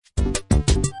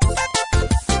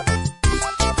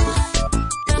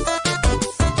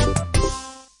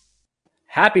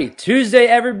Happy Tuesday,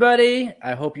 everybody.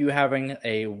 I hope you're having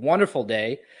a wonderful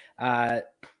day.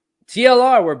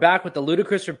 TLR, we're back with the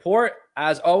Ludicrous Report.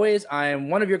 As always, I am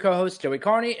one of your co-hosts, Joey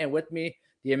Carney, and with me,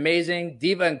 the amazing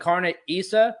Diva Incarnate,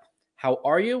 Issa. How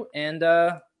are you? And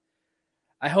I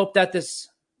hope that this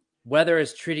weather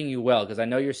is treating you well, because I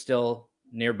know you're still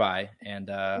nearby. And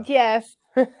Yes.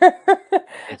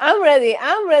 it's, I'm ready.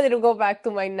 I'm ready to go back to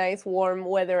my nice warm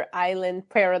weather island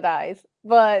paradise.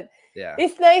 But yeah.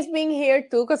 it's nice being here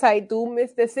too because I do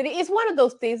miss the city. It's one of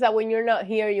those things that when you're not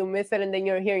here, you miss it, and then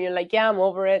you're here, you're like, yeah, I'm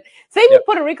over it. Same Yep. with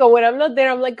Puerto Rico. When I'm not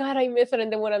there, I'm like, God, I miss it,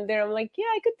 and then when I'm there, I'm like, yeah,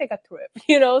 I could take a trip.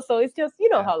 So it's just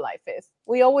Yeah. how life is.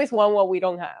 We always want what we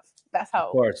don't have. That's Of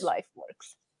how course. life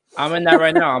works. I'm in that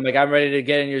right now. I'm ready to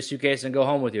get in your suitcase and go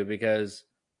home with you because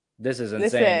this is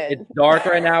insane. It's Listen. dark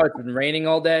right now. It's been raining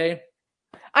all day.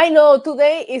 I know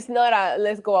today is not a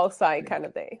let's go outside kind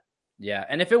of day. Yeah,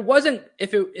 and if it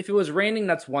was raining,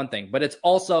 that's one thing, but it's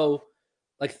also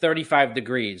like 35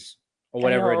 degrees or I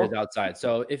whatever it is know. outside.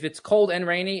 So if it's cold and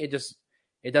rainy,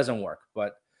 it doesn't work.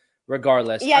 But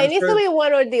regardless, Yeah, I'm it needs to sure. be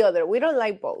one or the other. We don't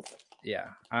like both. Yeah,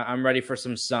 I'm ready for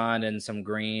some sun and some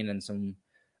green and some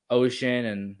ocean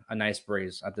and a nice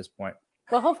breeze at this point.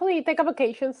 Well, hopefully you take a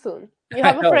vacation soon. You I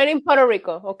have a know, friend in Puerto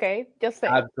Rico, okay? Just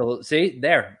saying. absolutely. See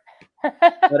there,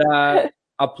 but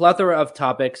a plethora of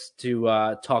topics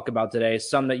to talk about today.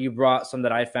 Some that you brought, some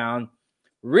that I found.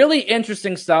 Really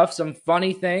interesting stuff. Some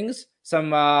funny things.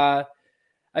 Some I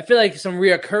feel like some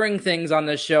reoccurring things on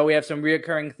this show. We have some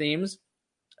reoccurring themes.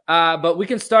 But we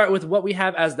can start with what we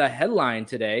have as the headline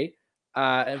today.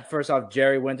 And first off,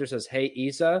 Jerry Winter says, "Hey,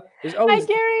 Issa." Hi,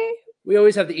 Jerry. We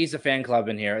always have the Issa fan club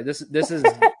in here. This is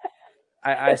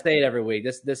I say it every week.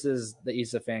 This is the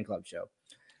Issa fan club show.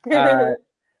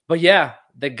 But yeah,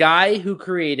 the guy who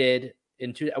created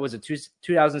was it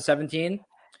 2017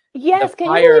 the Yes, can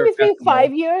you believe Fyre it's been Festival.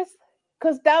 5 years?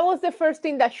 Because that was the first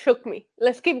thing that shook me.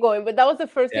 Let's keep going. But that was the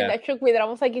first thing Yeah, that shook me that I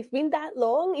was like, it's been that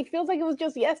long? It feels like it was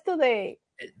just yesterday.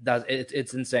 it does.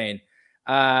 It's insane.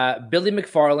 Billy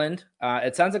McFarland.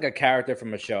 It sounds like a character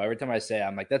from a show. Every time I say it,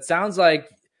 I'm like, that sounds like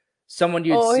someone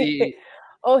you'd Oh, see.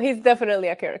 oh, he's definitely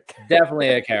a character. Definitely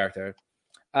a character.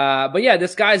 But yeah,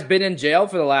 this guy's been in jail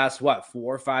for the last 4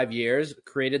 or 5 years.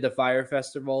 Created the Fyre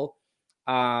Festival,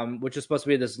 which is supposed to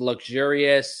be this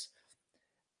luxurious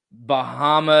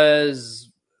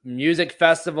Bahamas music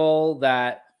festival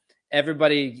that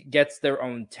everybody gets their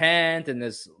own tent and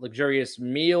this luxurious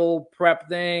meal prep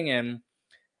thing. And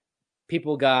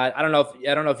people got, I don't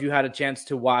know if you had a chance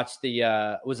to watch the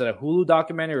was it a Hulu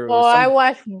documentary or it Oh, was I some.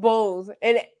 watch both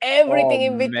and Oh everything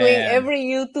in between, man. every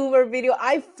YouTuber video.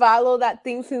 I follow that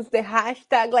thing since the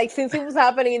hashtag, like since it was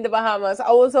happening in the Bahamas.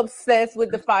 I was obsessed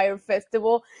with the Fire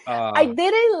Festival. I uh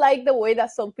didn't like the way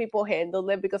that some people handled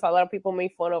it because a lot of people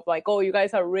made fun of like, oh, you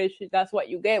guys are rich, that's what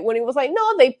you get. When it was like,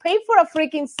 no, they pay for a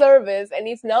freaking service and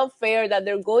it's not fair that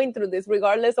they're going through this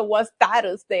regardless of what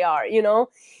status they are, yeah.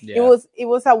 it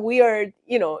was a weird,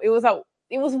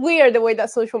 it was weird the way that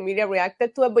social media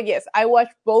reacted to it. But yes, I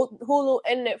watched both Hulu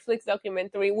and Netflix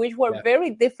documentary, which were Yeah. very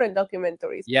different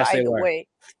documentaries, Yes, by they the were. way.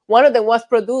 One of them was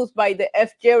produced by the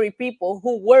F. Jerry people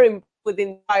who were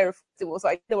within Fire Festival, so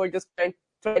I think they were just trying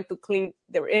to clean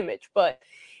their image. But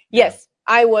Yeah. yes,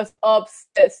 I was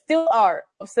obsessed, still are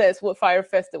obsessed with Fire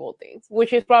Festival things,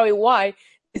 which is probably why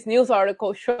this news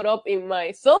article showed up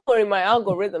somewhere in my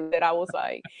algorithm that I was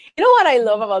like, you know what I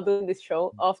love about doing this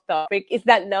show off topic is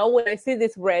that now when I see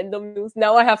this random news,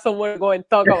 now I have somewhere to go and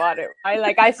talk about it.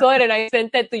 I saw it and I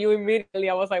sent it to you immediately.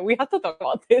 I was like, we have to talk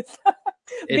about this.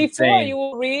 Before Insane. you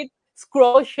will read,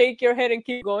 scroll, shake your head and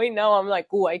keep going. Now I'm like,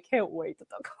 oh, I can't wait to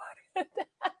talk about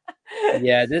it.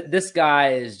 Yeah, this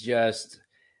guy is just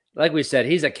like we said.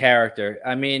 He's a character.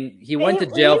 I mean, he he, went to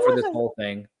he jail for was this a whole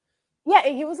thing. Yeah,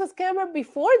 and he was a scammer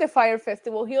before the Fire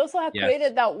Festival. He also had Yes.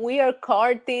 created that weird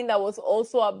card thing that was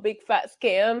also a big fat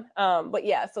scam. But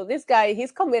yeah, so this guy,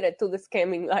 he's committed to the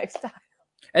scamming lifestyle.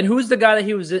 And who's the guy that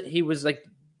he was like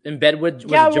in bed with?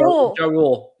 Was Ja it Rule. Joe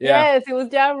Rule? Yeah, Yes, it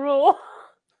was Ja Rule.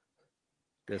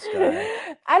 this guy.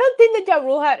 I don't think that Ja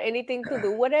Rule had anything to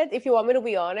do with it. If you want me to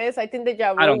be honest, I think that Ja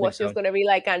I Rule don't think was so. just gonna be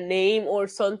like a name or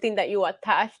something that you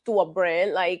attach to a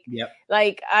brand. Yep,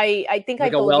 I think I like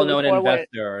a told you well-known before when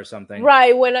investor or something.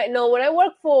 right when I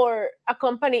worked for a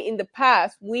company in the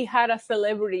past, we had a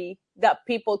celebrity that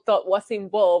people thought was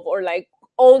involved or like Of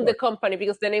owned the course. company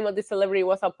because the name of the celebrity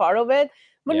was a part of it.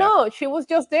 But Yeah, no, she was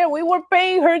just there. We were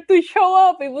paying her to show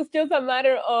up. It was just a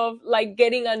matter of like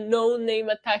getting a known name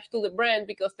attached to the brand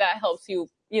because that helps you,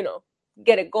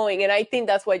 get it going. And I think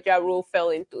that's what Ja Rule fell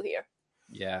into here.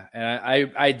 yeah. And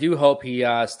I do hope he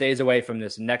stays away from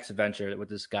this next venture with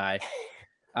this guy.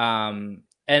 And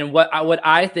And what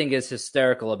I think is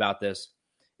hysterical about this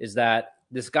is that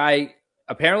this guy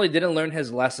apparently didn't learn his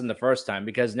lesson the first time,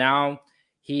 because now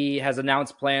he has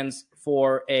announced plans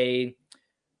for a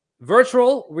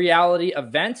virtual reality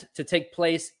event to take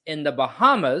place in the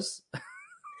Bahamas,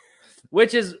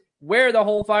 which is where the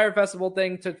whole Fyre Festival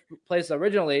thing took place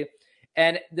originally.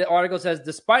 And the article says,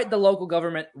 despite the local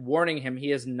government warning him,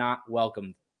 he is not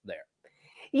welcomed there.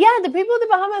 Yeah, the people of the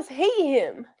Bahamas hate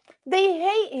him. They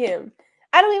hate him.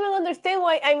 I don't even understand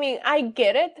why. I mean, I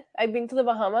get it. I've been to the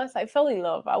Bahamas. I fell in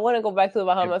love. I want to go back to the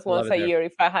Bahamas once a year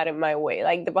if I had it my way.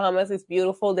 Like, the Bahamas is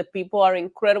beautiful. The people are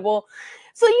incredible.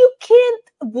 So you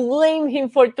can't blame him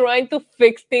for trying to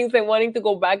fix things and wanting to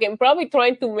go back, and probably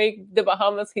trying to make the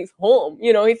Bahamas his home.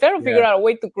 You know, he's trying to figure out a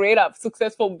way to create a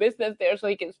successful business there so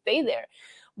he can stay there.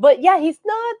 But yeah, he's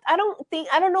not. I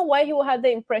don't know why he will have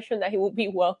the impression that he will be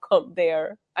welcome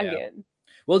there again.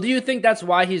 Well, do you think that's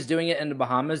why he's doing it in the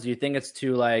Bahamas? Do you think it's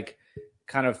to like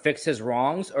kind of fix his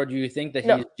wrongs, or do you think that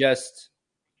he's just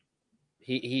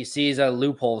he sees a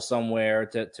loophole somewhere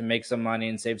to make some money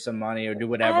and save some money or do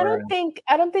whatever?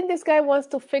 I don't think this guy wants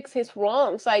to fix his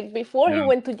wrongs. Like, before he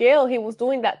went to jail, he was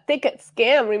doing that ticket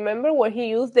scam. Remember, where he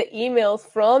used the emails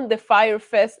from the Fyre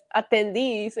Fest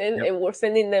attendees and were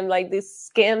sending them like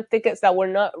these scam tickets that were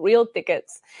not real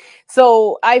tickets.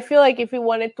 So I feel like if he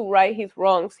wanted to right his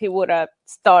wrongs, he would have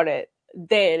started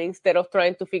then, instead of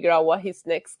trying to figure out what his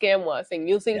next scam was and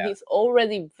using his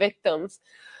already victims,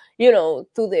 you know,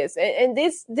 to this. And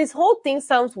this whole thing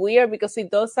sounds weird, because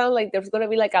it does sound like there's going to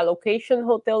be like a location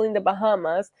hotel in the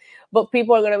Bahamas, but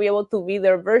people are going to be able to be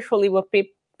there virtually, but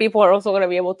people are also going to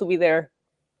be able to be there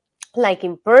like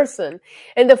in person.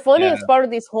 And the funniest part of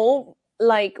this whole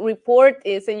like report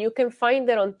is, and you can find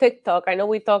it on TikTok. I know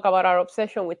we talk about our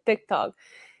obsession with TikTok.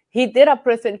 He did a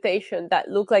presentation that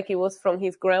looked like it was from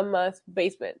his grandma's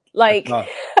basement. Like,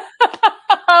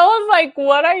 I was like,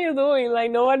 what are you doing?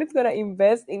 Like, nobody's going to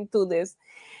invest into this.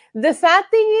 The sad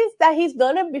thing is that he's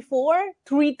done it before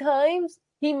 3 times.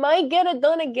 He might get it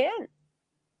done again.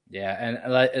 Yeah,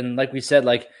 and like we said,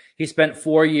 like, he spent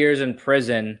 4 years in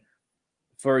prison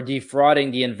for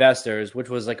defrauding the investors, which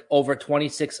was like over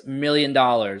 $26 million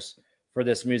for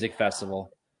this music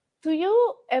festival. Do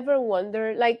you ever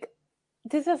wonder, like,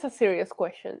 this is a serious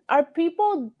question. Are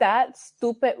people that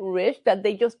stupid rich that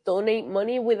they just donate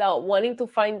money without wanting to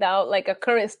find out like a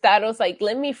current status? Like,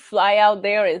 let me fly out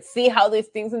there and see how these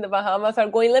things in the Bahamas are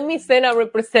going. Let me send a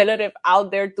representative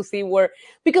out there to see where,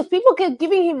 because people kept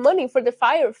giving him money for the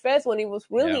Fyre Fest when it was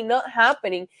really not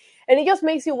happening. And it just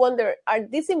makes you wonder, are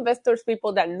these investors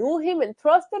people that knew him and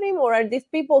trusted him, or are these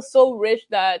people so rich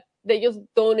that they just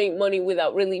donate money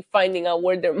without really finding out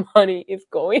where their money is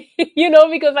going? You know,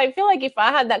 because I feel like if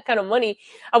I had that kind of money,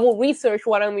 I would research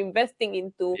what I'm investing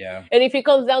into. Yeah. And if it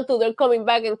comes down to they're coming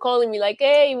back and calling me like,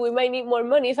 hey, we might need more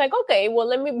money, it's like, okay, well,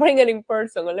 let me bring it in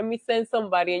person, or let me send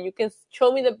somebody, and you can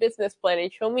show me the business plan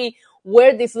and show me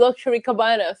where these luxury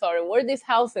cabanas are and where these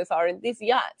houses are and these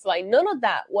yachts. Like, none of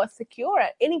that was secure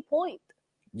at any point.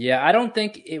 Yeah, I don't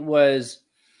think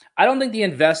the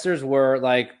investors were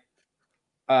like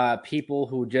people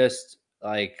who just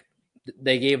like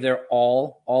they gave their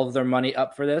all of their money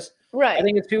up for this. Right. I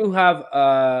think it's people who have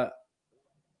a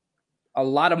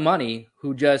lot of money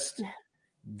who just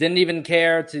didn't even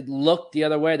care to look the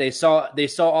other way. They saw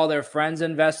all their friends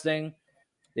investing.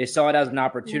 They saw it as an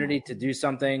opportunity to do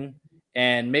something,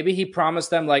 and maybe he promised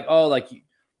them like, oh, like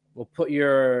we'll put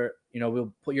your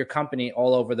company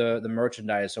all over the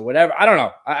merchandise or whatever. I don't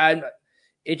know.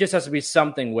 It just has to be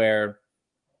something where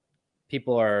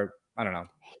people are, I don't know.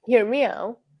 Hear me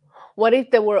out. What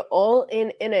if they were all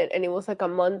in it and it was like a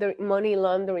money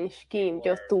laundering scheme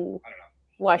just to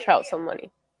wash out some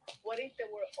money? What if they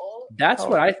were all? That's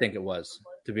what I think it was,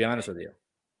 to be honest with you.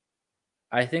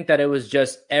 I think that it was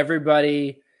just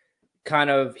everybody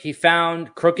he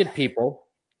found crooked people.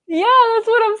 Yeah, that's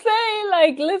what I'm saying.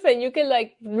 Like, listen, you can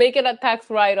like make it a tax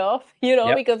write-off, you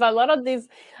know, because a lot of these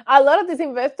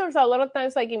investors, a lot of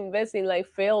times like invest in like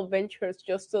failed ventures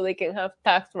just so they can have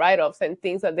tax write-offs and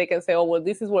things that they can say, oh, well,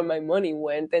 this is where my money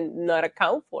went, and not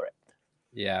account for it.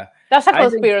 Yeah. That's a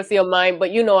conspiracy of mine,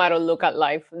 but you know, I don't look at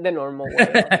life the normal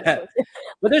way.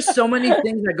 But there's so many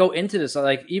things that go into this.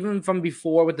 Like, even from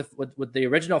before with the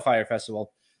original Fyre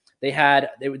Festival,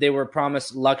 they were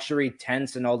promised luxury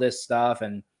tents and all this stuff,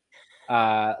 and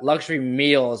luxury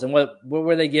meals. And what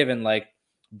were they given? Like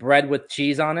bread with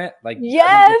cheese on it? Like,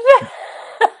 yes.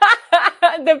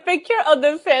 The picture of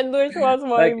the sandwich was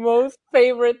my most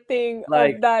favorite thing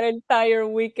of that entire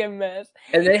weekend mess.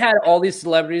 And they had all these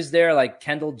celebrities there, like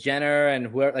Kendall Jenner and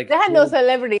whoever. Like, they had no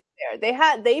celebrities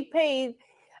there. They paid.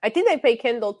 I think they paid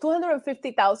Kendall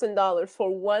 $250,000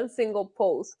 for one single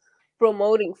post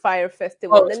promoting Fyre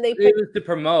Festival. Oh, And then they it paid, was to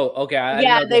promote. Okay, I didn't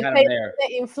yeah, know they they had him paid there.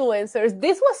 the influencers.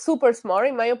 This was super smart,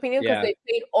 in my opinion, because Yeah, they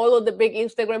paid all of the big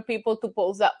Instagram people to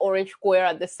post that orange square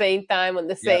at the same time on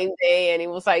the yeah, same day. And it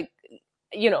was like,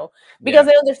 because yeah,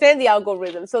 they understand the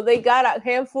algorithm. So they got a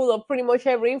handful of pretty much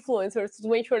every influencer to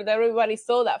make sure that everybody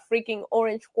saw that freaking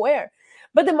orange square.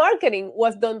 But the marketing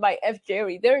was done by F.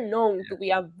 Jerry. They're known to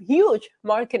be a huge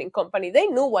marketing company. They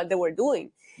knew what they were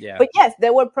doing. yeah. But yes,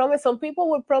 they were promised, some people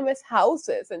were promised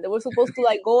houses and they were supposed to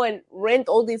like go and rent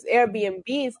all these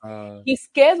Airbnbs. Uh, He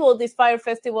scheduled this Fyre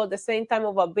Festival at the same time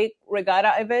of a big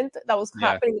regatta event that was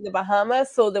yeah. happening in the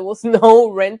Bahamas. So there was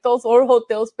no rentals or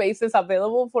hotel spaces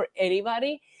available for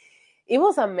anybody. It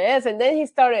was a mess. And then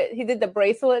he did the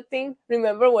bracelet thing.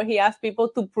 Remember when he asked people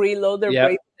to preload their Yep.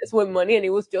 bracelets with money and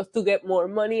it was just to get more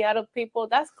money out of people?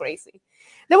 That's crazy.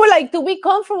 They were like, to be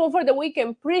comfortable for the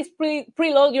weekend, please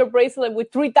preload your bracelet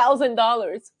with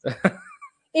 $3,000.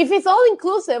 If it's all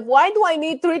inclusive, why do I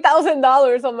need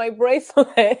 $3,000 on my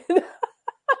bracelet?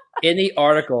 In the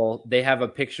article, they have a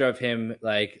picture of him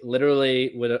like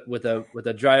literally with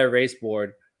a dry erase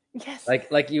board. Yes.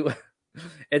 Like you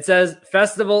it says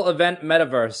festival event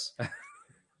metaverse.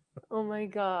 Oh my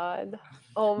God.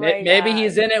 Oh my Maybe God.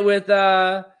 he's in it with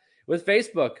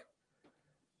Facebook.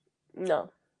 No.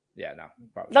 Yeah, no,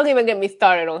 probably. Don't even get me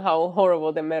started on how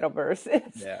horrible the metaverse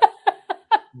is. Yeah.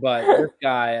 But this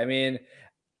guy, I mean,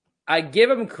 I give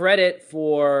him credit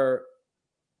for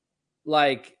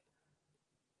like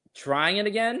trying it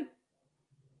again,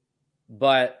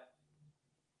 but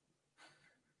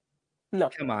No.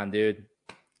 come on, dude.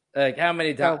 Like how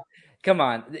many times? No. Come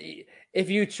on. If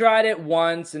you tried it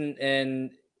once and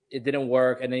it didn't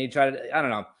work, and then you tried it, I don't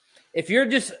know. If you're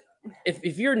just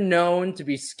if you're known to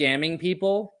be scamming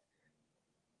people,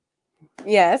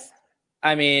 yes.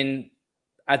 I mean,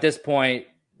 at this point,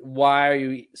 why are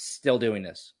you still doing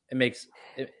this?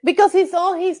 Because it's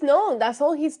all he's known. That's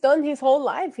all he's done his whole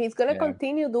life. He's gonna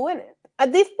continue doing it.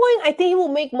 At this point, I think he will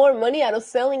make more money out of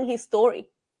selling his story.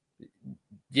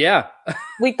 Yeah.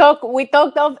 we talked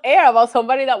off air about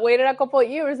somebody that waited a couple of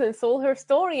years and sold her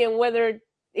story, and whether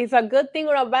it's a good thing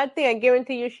or a bad thing, I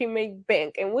guarantee you she made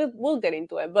bank, and we'll get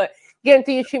into it. But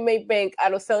guarantee you she made bank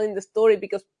out of selling the story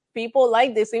because people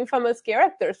like these infamous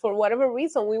characters for whatever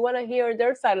reason. We want to hear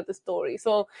their side of the story.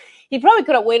 So he probably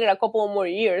could have waited a couple more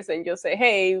years and just say,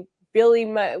 hey, Billy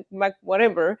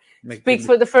whatever speaks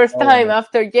for the first time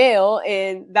after jail,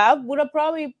 and that would have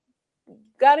probably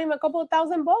got him a couple of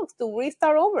 $1,000 to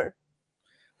restart over.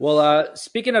 Well,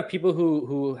 speaking of people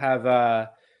who have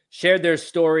shared their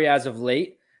story as of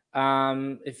late,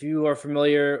 if you are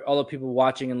familiar, all the people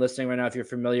watching and listening right now, if you're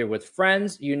familiar with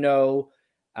Friends, you know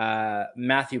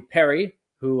Matthew Perry,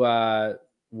 who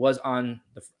was on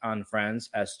Friends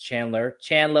as Chandler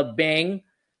Bing,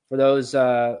 for those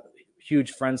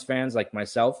huge Friends fans like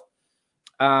myself.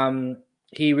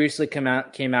 He recently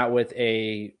came out with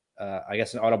a I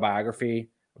guess an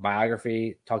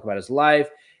biography, talked about his life,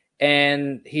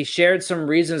 and he shared some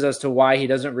reasons as to why he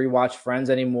doesn't rewatch Friends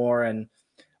anymore, and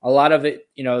a lot of it,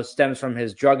 stems from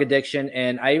his drug addiction.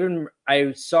 And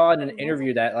I saw in an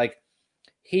interview that like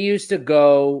he used to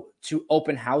go to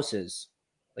open houses,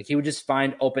 like he would just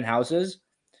find open houses,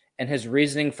 and his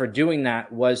reasoning for doing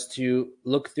that was to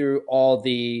look through all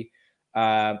the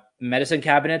medicine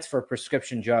cabinets for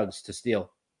prescription drugs to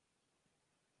steal.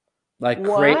 Like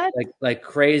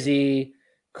crazy,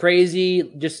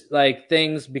 just like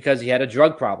things because he had a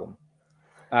drug problem.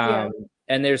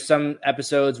 And there's some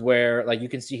episodes where like you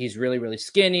can see he's really, really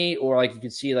skinny, or like you can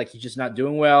see like he's just not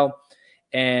doing well.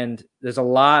 And there's a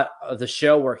lot of the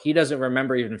show where he doesn't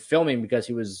remember even filming because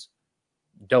he was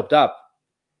doped up.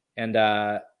 And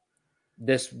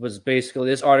this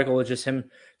article was just him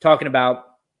talking about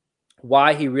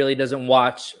why he really doesn't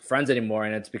watch Friends anymore,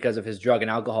 and it's because of his drug and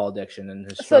alcohol addiction and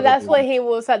his. So that's why he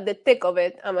was at the thick of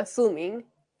it, I'm assuming,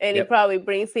 and it probably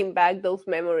brings him back those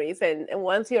memories. And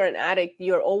once you're an addict,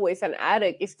 you're always an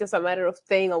addict. It's just a matter of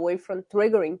staying away from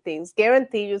triggering things.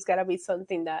 Guarantee you, it's gotta be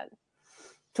something that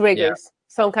triggers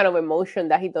some kind of emotion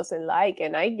that he doesn't like,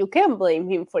 and you can't blame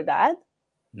him for that.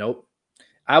 Nope.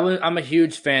 I'm a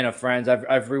huge fan of Friends.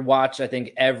 I've rewatched I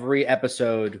think every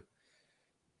episode.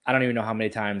 I don't even know how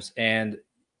many times. And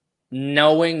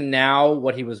knowing now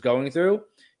what he was going through,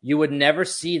 you would never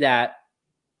see that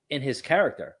in his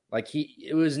character. Like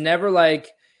it was never like,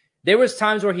 there was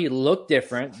times where he looked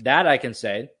different, that I can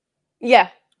say. Yeah.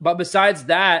 But besides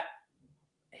that,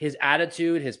 his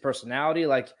attitude, his personality,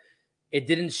 like it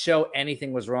didn't show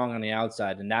anything was wrong on the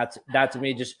outside. And that to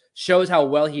me just shows how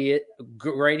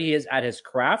great he is at his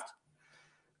craft.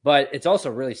 but it's also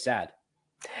really sad.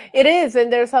 It is,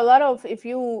 and there's a lot of, if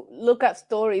you look at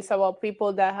stories about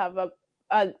people that have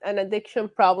an addiction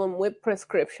problem with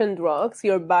prescription drugs,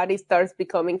 your body starts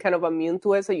becoming kind of immune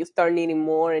to it, so you start needing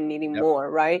more and needing Yep.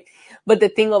 more, right? But the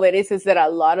thing of it is that a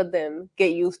lot of them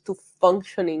get used to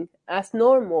functioning as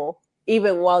normal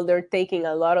even while they're taking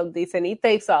a lot of this, and it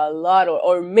takes a lot,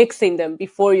 or mixing them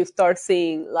before you start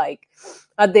seeing like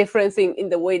a difference in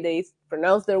the way they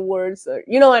pronounce their words, or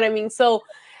you know what I mean. So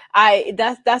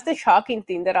that's the shocking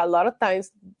thing, that a lot of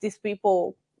times these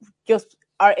people just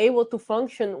are able to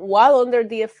function while under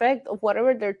the effect of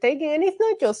whatever they're taking. And it's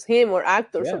not just him or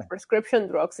actors or Yeah. prescription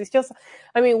drugs. It's just,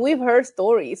 I mean, we've heard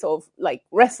stories of like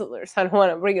wrestlers. I don't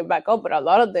want to bring it back up, but a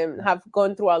lot of them have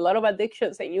gone through a lot of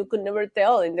addictions and you could never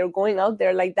tell, and they're going out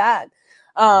there like that.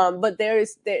 But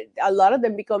a lot of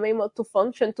them become able to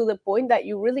function to the point that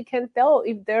you really can't tell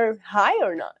if they're high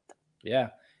or not. Yeah.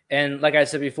 And like I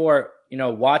said before,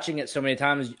 watching it so many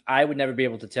times, I would never be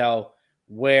able to tell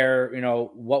where,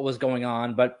 what was going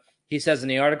on. But he says in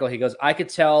the article, he goes, I could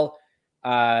tell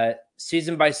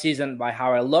season by season by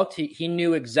how I looked. He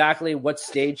knew exactly what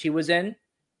stage he was in,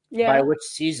 by which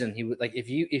season he would, like, if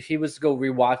he was to go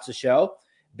rewatch the show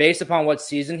based upon what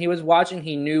season he was watching,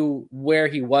 he knew where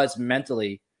he was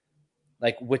mentally,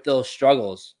 like with those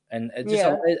struggles. And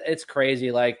it's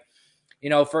crazy. Like,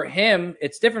 for him,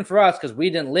 it's different for us because we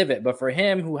didn't live it. But for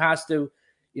him, who has to,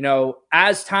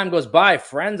 as time goes by,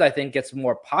 Friends, I think, gets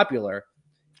more popular.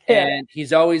 Yeah. And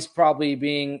he's always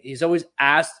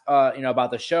asked,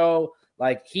 about the show.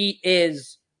 Like, he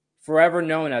is forever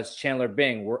known as Chandler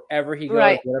Bing, wherever he goes,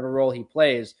 right, whatever role he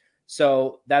plays.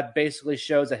 So that basically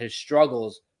shows that his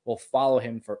struggles will follow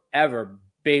him forever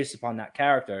based upon that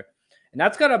character. And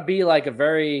that's got to be like a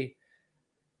very,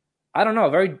 I don't know,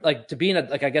 very, like, to be in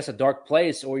I guess a dark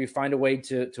place, or you find a way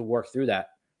to work through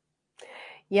that.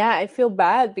 Yeah, I feel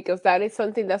bad because that is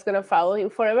something that's going to follow him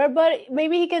forever, but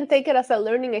maybe he can take it as a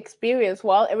learning experience.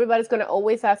 While everybody's going to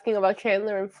always asking about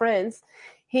Chandler and Friends,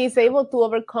 he's able to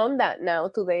overcome that now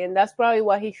today, and that's probably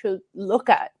what he should look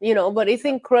at, but it's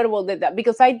incredible that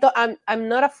because I'm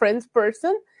not a Friends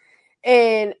person,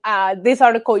 and this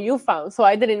article you found, so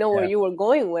I didn't know where you were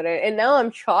going with it, and now I'm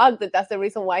shocked that that's the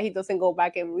reason why he doesn't go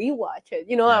back and rewatch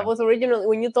it. I was originally,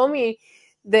 when you told me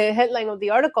the headline of the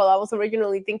article, I was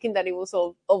originally thinking that it was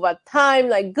of a time,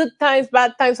 like good times,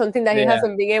 bad times, something that he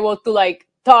hasn't been able to like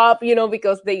top,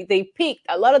 because they peaked.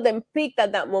 A lot of them peaked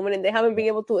at that moment, and they haven't been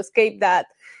able to escape that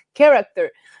character.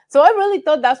 So I really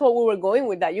thought that's what we were going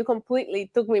with that. You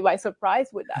completely took me by surprise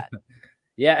with that.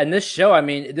 Yeah, and this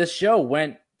show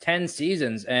went 10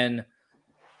 seasons, and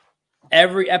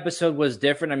every episode was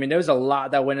different. I mean, there was a lot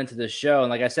that went into the show.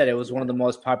 And like I said, it was one of the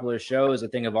most popular shows, I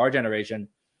think, of our generation.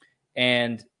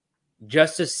 And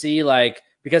just to see, like,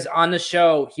 because on the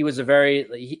show, he was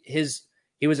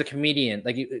he was a comedian,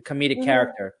 like a comedic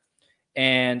character,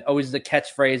 and always the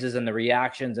catchphrases and the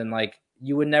reactions. And like,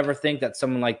 you would never think that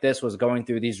someone like this was going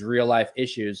through these real life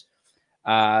issues.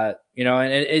 And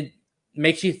it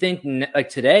makes you think, like,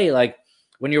 today, like,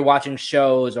 when you're watching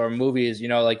shows or movies,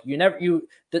 like,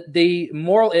 the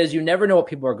moral is you never know what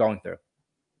people are going through.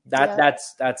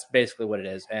 That's basically what it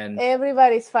is. And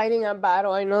everybody's fighting a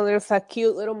battle. I know there's a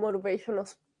cute little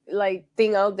motivational like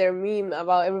thing out there, meme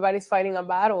about everybody's fighting a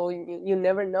battle. You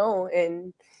never know,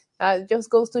 and it just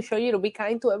goes to show you to be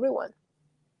kind to everyone.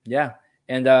 Yeah,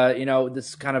 and this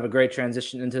is kind of a great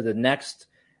transition into the next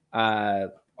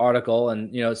article.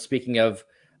 And speaking of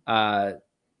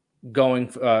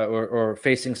going or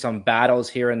facing some battles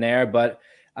here and there, but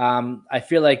I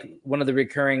feel like one of the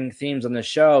recurring themes on the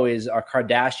show is our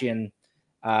Kardashian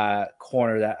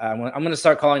corner. That I'm going to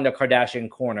start calling the Kardashian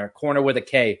corner with a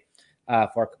K.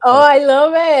 I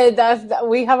love it.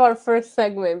 We have our first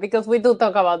segment because we do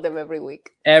talk about them every week.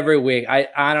 Every week,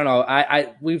 I don't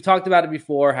know. We've talked about it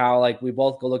before. How, like, we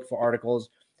both go look for articles,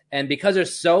 and because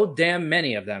there's so damn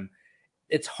many of them,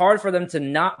 it's hard for them to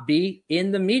not be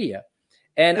in the media.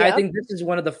 And I think this is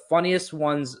one of the funniest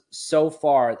ones so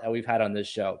far that we've had on this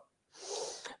show.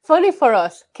 Funny for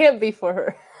us, can't be for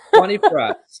her. Funny for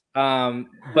us.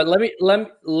 But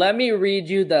let me read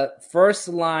you the first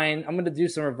line. I'm going to do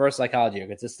some reverse psychology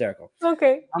here. It's hysterical.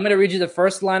 Okay. I'm going to read you the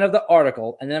first line of the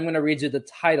article, and then I'm going to read you the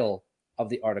title of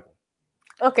the article.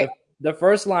 Okay. The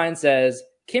first line says,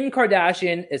 Kim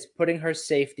Kardashian is putting her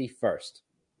safety first.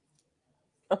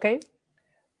 Okay.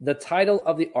 The title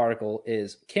of the article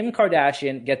is Kim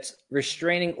Kardashian gets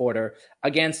restraining order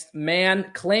against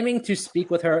man claiming to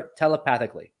speak with her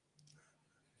telepathically.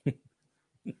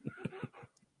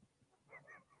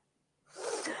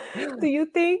 Do you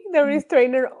think the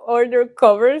restrainer order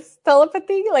covers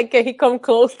telepathy? Like, can he come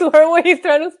close to her when he's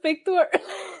trying to speak to her?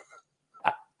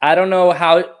 I don't know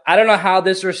how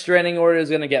this restraining order is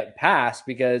going to get passed,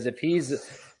 because if he's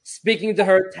speaking to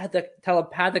her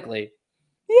telepathically,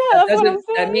 Yeah, that's what I'm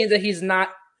that saying. means that he's not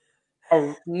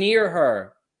near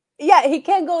her. Yeah, he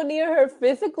can't go near her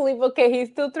physically, but can he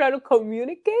still try to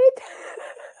communicate?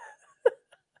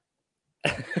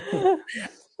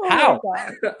 Oh How?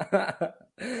 my God.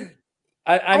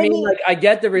 I mean, like, I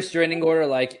get the restraining order.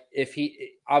 Like, if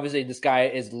he obviously this guy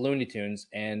is Looney Tunes,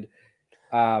 and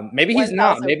maybe he's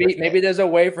not. 1000%. Maybe there's a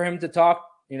way for him to talk,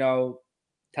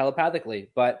 telepathically.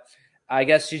 But I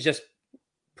guess she's just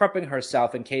prepping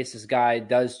herself in case this guy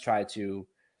does try to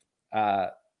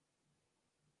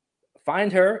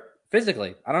find her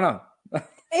physically. I don't know.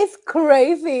 It's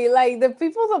crazy. Like, the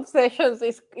people's obsessions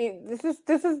this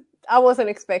is I wasn't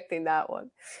expecting that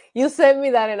one. You sent me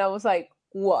that and I was like,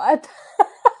 what?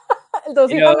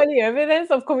 Does he have any evidence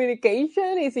of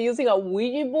communication? Is he using a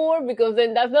Ouija board? Because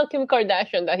then that's not Kim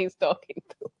Kardashian that he's talking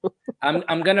to.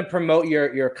 I'm gonna promote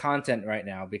your content right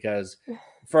now, because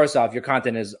first off, your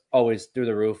content is always through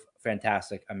the roof,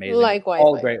 fantastic, amazing, Likewise,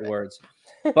 all great words.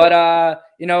 But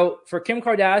for Kim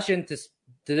Kardashian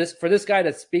for this guy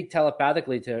to speak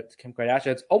telepathically to Kim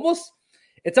Kardashian,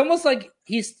 it's almost like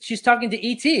she's talking to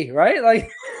ET, right? Like,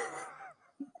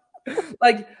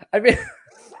 like, I mean,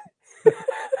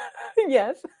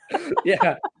 yes.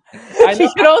 Yeah. She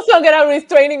should also get a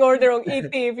restraining order on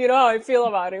ET if you know how I feel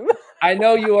about him. I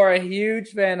know you are a huge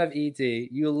fan of ET.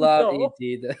 You love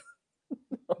ET.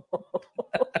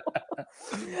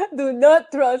 Do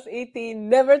not trust ET.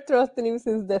 Never trusted him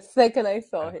since the second I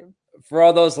saw him. For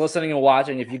all those listening and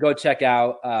watching, if you go check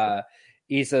out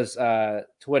Issa's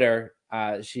Twitter,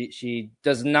 she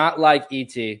does not like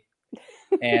ET,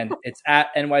 and it's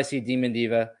at NYC Demon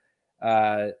Diva,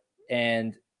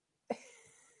 and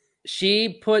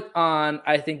she put on,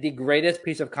 I think, the greatest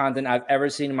piece of content I've ever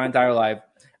seen in my entire life.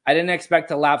 I didn't expect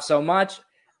to laugh so much.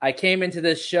 I came into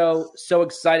this show so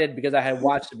excited because I had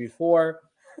watched it before.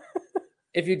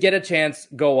 If you get a chance,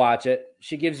 go watch it.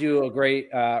 She gives you a great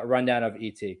rundown of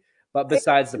ET. But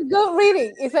besides it's good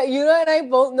reading. It's like, you and I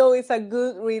both know it's a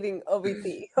good reading of ET.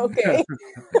 Okay.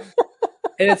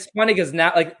 And it's funny because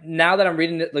now that I'm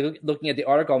reading it, like, looking at the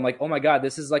article, I'm like, oh my God,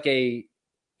 this is like a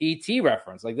ET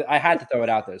reference. Like, I had to throw it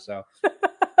out there. So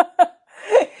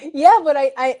yeah, but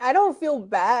I don't feel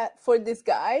bad for this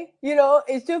guy.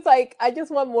 It's just like, I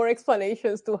just want more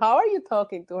explanations to how are you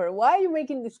talking to her? Why are you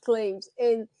making these claims?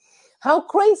 And how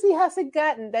crazy has it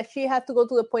gotten that she had to go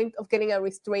to the point of getting a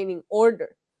restraining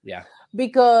order? Yeah.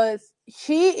 Because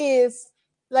she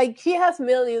has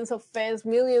millions of fans,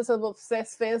 millions of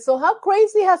obsessed fans. So how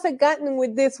crazy has it gotten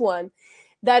with this one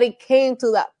that it came to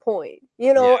that point?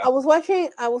 Yeah. I was watching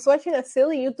a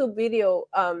silly YouTube video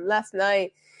last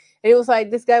night. And it was like,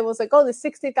 this guy was like, oh, the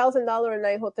 $60,000 a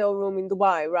night hotel room in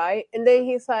Dubai, right? And then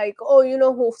he's like, oh,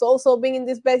 who's also being in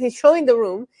this bed? He's showing the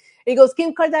room. He goes,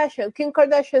 Kim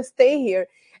Kardashian, stay here.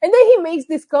 And then he makes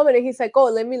this comment and he's like, oh,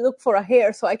 let me look for a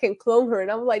hair so I can clone her. And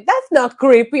I'm like, that's not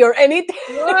creepy or anything.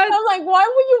 I'm like, why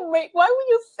would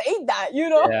you say that?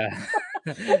 Yeah.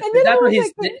 And then that's what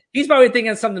he's probably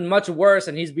thinking something much worse,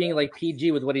 and he's being like PG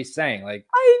with what he's saying. Like,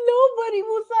 I know, but it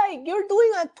was like, you're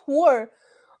doing a tour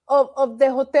of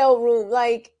the hotel room.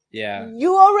 Like, yeah,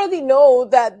 you already know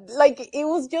that, like, it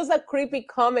was just a creepy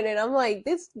comment. And I'm like,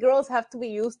 these girls have to be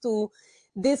used to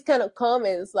these kind of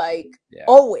comments, like,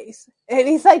 always. And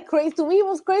it's like crazy. To me, it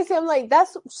was crazy. I'm like,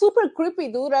 that's super creepy,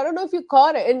 dude. I don't know if you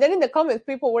caught it. And then in the comments,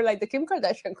 people were like, the Kim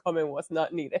Kardashian comment was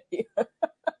not needed here.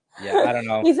 Yeah, I don't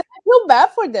know. I feel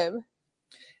bad for them.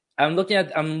 I'm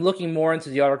looking more into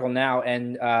the article now,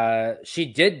 and she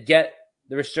did get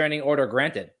the restraining order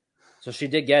granted. So she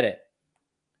did get it.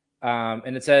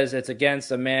 And it says it's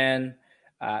against a man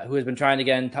who has been trying to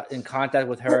get in contact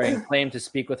with her and claimed to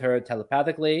speak with her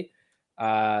telepathically.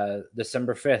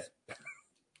 December 5th.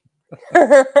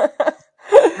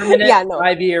 Permanent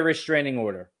 5-year restraining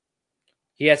order.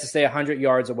 He has to stay 100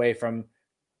 yards away from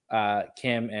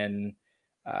Kim, and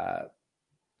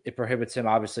it prohibits him,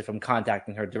 obviously, from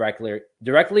contacting her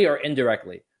directly or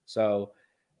indirectly. So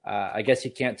I guess he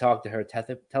can't talk to her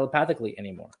telepathically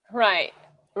anymore. Right.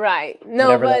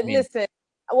 No, but listen,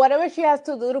 whatever she has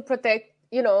to do to protect,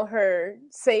 her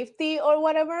safety or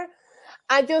whatever,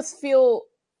 I just feel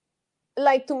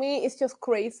like, to me, it's just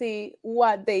crazy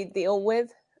what they deal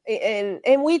with.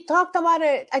 And we talked about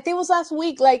it, I think it was last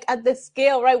week, like, at the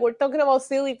scale, right? We're talking about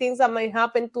silly things that might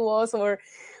happen to us, or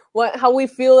how we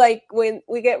feel like when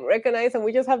we get recognized and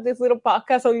we just have this little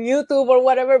podcast on YouTube or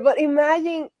whatever. But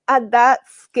imagine at that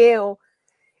scale,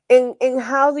 and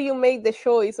how do you make the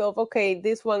choice of, okay,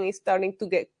 this one is starting to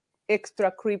get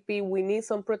extra creepy, we need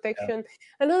some protection.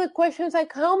 Another question is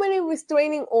like, how many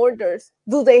restraining orders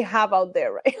do they have out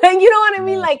there, right? And you know what I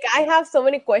mean? Yeah. Like, I have so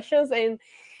many questions, and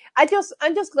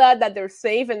I'm just glad that they're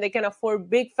safe and they can afford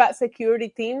big fat security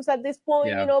teams at this point,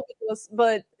 Yeah. because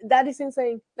but that is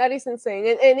insane. That is insane.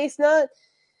 And it's not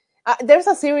there's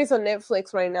a series on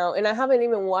Netflix right now, and I haven't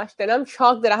even watched it. I'm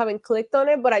shocked that I haven't clicked on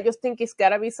it, but I just think it's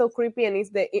gotta be so creepy. And it's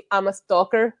the I'm a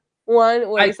Stalker one,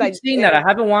 where I it's keep like, seeing that. I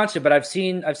haven't watched it, but I've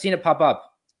seen it pop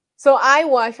up. so I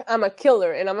watch I'm a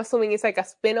Killer, and I'm assuming it's like a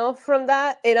spin-off from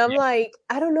that. And I'm Yeah. like,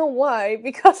 I don't know why,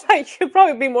 because I should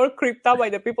probably be more creeped out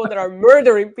by the people that are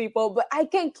murdering people, but I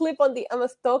can't click on the I'm a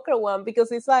Stalker one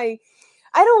because it's like,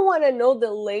 I don't want to know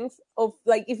the length of,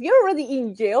 like, if you're already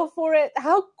in jail for it,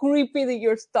 how creepy did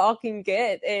your stalking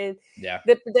get? And Yeah.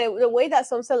 the way that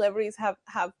some celebrities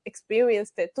have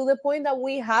experienced it, to the point that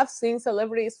we have seen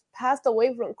celebrities passed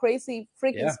away from crazy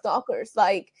freaking Yeah. stalkers.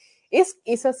 Like,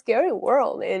 it's a scary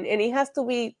world, and it has to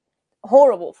be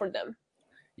horrible for them.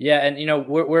 Yeah, and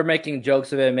we're making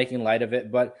jokes of it and making light of it,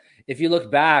 but if you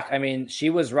look back, I mean, she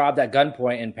was robbed at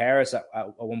gunpoint in Paris at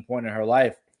one point in her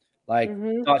life. Like,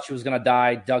 Mm-hmm. thought she was gonna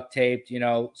die, duct taped,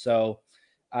 so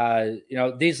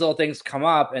these little things come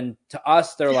up, and to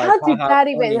us they're like, How did haha, that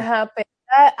even funny. happen?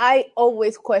 I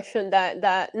always question that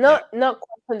Yeah. not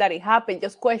question that it happened,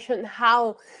 just question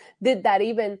how did that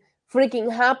even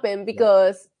freaking happen? Yeah.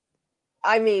 Because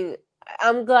I mean,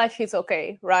 I'm glad she's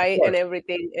okay, Of right, and course.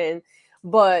 everything,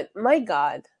 but my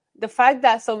God, the fact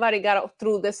that somebody got out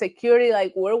through the security,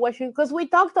 like, we're watching, because we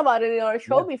talked about it in our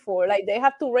show Yeah. before, like, they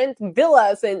have to rent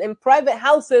villas and private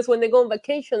houses when they go on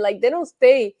vacation, like, they don't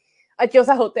stay at just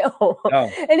a hotel.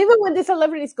 No. And even when the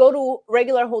celebrities go to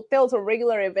regular hotels or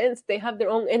regular events, they have their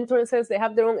own entrances, they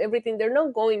have their own everything. They're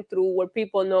not going through where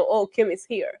people know, oh, Kim is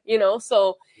here,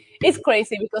 So it's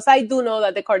crazy, because I do know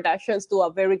that the Kardashians do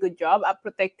a very good job at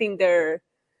protecting their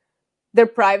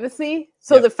privacy.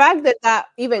 So Yep. the fact that that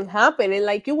even happened, and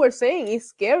like you were saying, is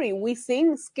scary. We've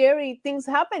seen scary things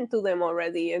happen to them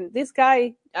already. And this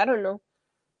guy, I don't know.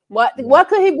 Yeah. What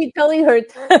could he be telling her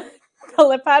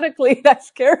telepathically that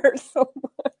scared her so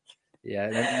much?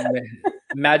 Yeah.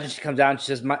 Imagine she comes out and she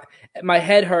says, my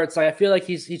head hurts. Like, I feel like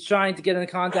he's trying to get in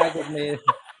contact with me.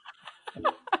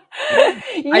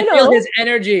 I feel his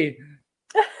energy.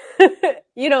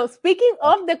 Speaking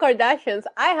of the Kardashians,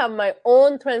 I have my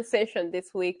own transition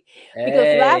this week,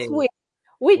 because last Hey. week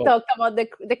we Well, talked about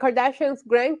the Kardashians'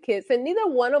 grandkids, and neither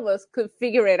one of us could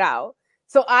figure it out.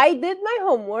 So I did my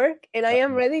homework, and I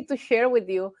am ready to share with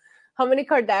you how many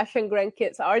Kardashian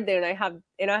grandkids are there, and I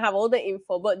have all the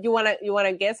info. But you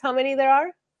wanna guess how many there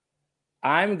are?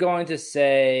 I'm going to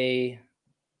say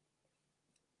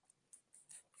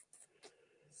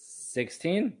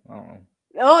 16. I don't know.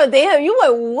 Oh, damn, you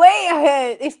went way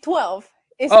ahead. It's 12.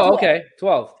 It's Oh, 12. okay.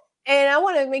 12. And I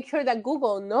want to make sure that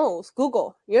Google knows.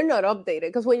 Google, you're not updated,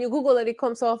 because when you Google it, it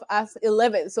comes off as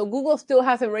 11. So Google still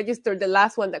hasn't registered the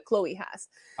last one that Chloe has.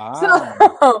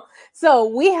 Ah. So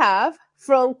we have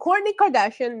from Kourtney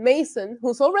Kardashian, Mason,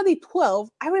 who's already 12.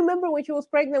 I remember when she was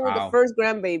pregnant with the Wow. first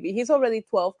grandbaby. He's already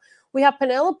 12. We have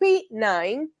Penelope,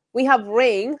 9. We have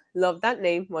Rain. Love that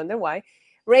name. Wonder why.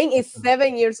 Rain is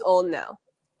 7 years old now.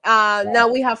 Now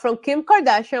we have from Kim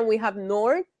Kardashian, we have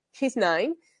Nord. She's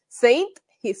 9. Saint,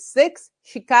 he's 6.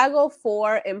 Chicago,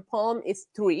 4. And Palm is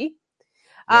 3.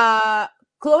 Yep.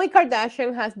 Khloe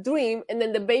Kardashian has Dream, and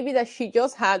then the baby that she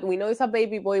just had, we know it's a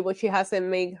baby boy, but she hasn't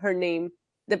made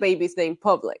the baby's name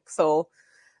public. So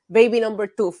baby number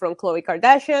 2 from Khloe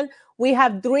Kardashian. We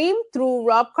have Dream through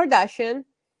Rob Kardashian.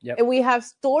 Yep. And we have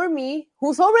Stormy,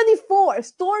 who's already 4.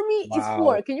 Stormy is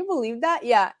 4. Can you believe that?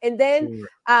 Yeah. And then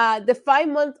the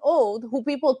 5-month-old, who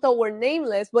people thought were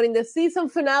nameless, but in the season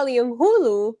finale on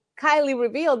Hulu, Kylie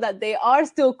revealed that they are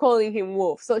still calling him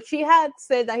Wolf. So she had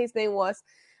said that his name was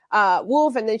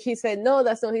Wolf, and then she said, no,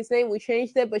 that's not his name. We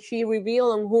changed it, but she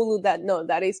revealed on Hulu that no,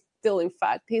 that is still in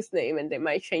fact his name, and they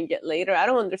might change it later. I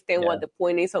don't understand what the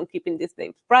point is on keeping these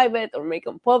names private or make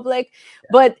them public,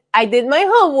 but I did my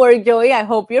homework, Joey. I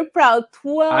hope you're proud.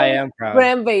 12 I am proud.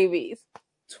 grandbabies.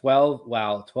 12.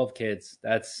 Wow, 12 kids.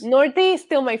 That's Norty is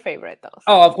still my favorite, though. So.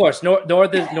 Oh, of course.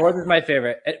 North is my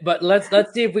favorite. But let's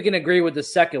see if we can agree with the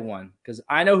second one, because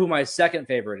I know who my second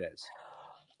favorite is.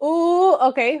 Ooh,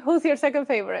 okay. Who's your second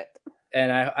favorite?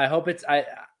 And I hope it's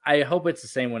I hope it's the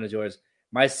same one as yours.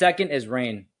 My second is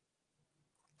Rain.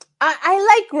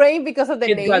 I like Rain because of the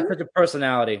name. Kid's got such a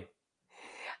personality.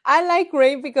 I like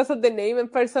Rain because of the name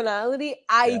and personality.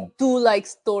 I do like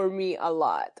Stormy a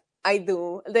lot. I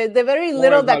do. The very Stormy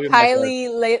little would that probably be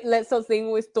my choice. Kylie lets us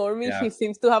sing with Stormy, Yeah. she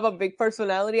seems to have a big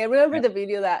personality. I remember Yeah. the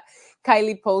video that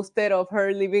Kylie posted of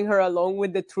her leaving her alone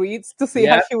with the treats to see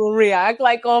how Yeah, she will react.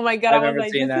 Like, oh my God, I I was remember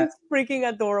like, seeing this that. is freaking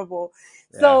adorable.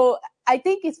 Yeah. So I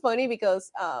think it's funny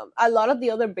because a lot of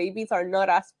the other babies are not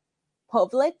as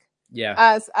public Yeah.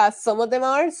 as some of them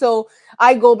are. So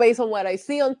I go based on what I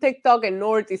see on TikTok, and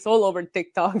Nord is all over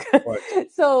TikTok. Of course.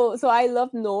 So I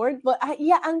love Nord, but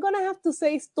yeah, I'm gonna have to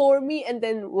say Stormy and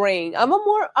then Rain. I'm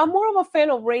more of a fan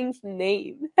of Rain's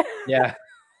name. Yeah.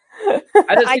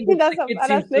 I just I think think the that's a kid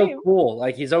seems badass so name. cool.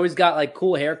 Like he's always got like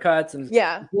cool haircuts and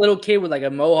Yeah. little kid with like a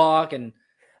mohawk and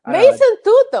I don't know. Mason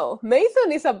too, though.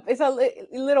 Mason is a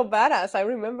little badass. I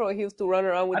remember when he used to run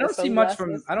around with I the don't see much from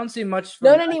sunglasses. I don't see much from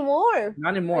Not anymore.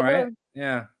 not I anymore, right? know.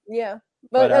 Yeah. Yeah,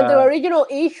 But but the original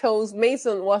E shows,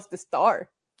 Mason was the star.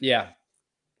 yeah.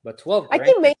 But 12 I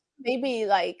think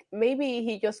grandkids. maybe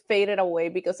he just faded away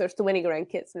because there's too many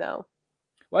grandkids now.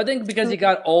 Well, I think because he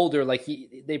got older, like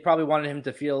they probably wanted him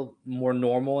to feel more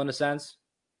normal in a sense.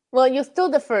 Well, you're still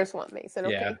the first one, Mason.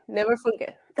 Yeah. Okay, never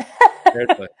forget.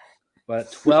 Seriously. But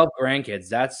 12 grandkids,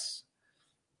 that's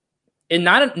in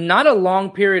not a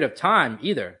long period of time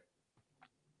either.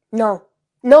 No,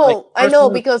 Like no, I first know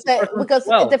one was because first one's because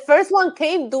 12. the first one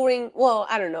came during. Well,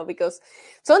 I don't know because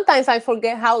sometimes I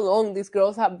forget how long these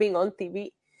girls have been on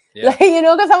TV. Yeah. Like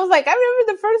because I was like, I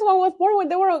remember the first one was born when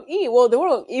they were on E. Well, they were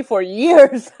on E for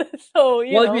years, so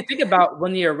Well, if you think about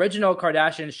when the original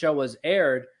Kardashian show was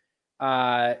aired,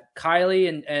 Kylie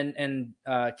and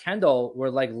Kendall were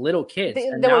like little kids,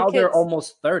 and they were now they're kids.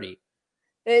 almost 30.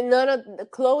 And none of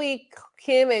Chloe,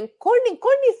 Kim, and Courtney.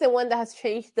 Courtney's the one that has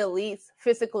changed the least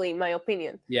physically, in my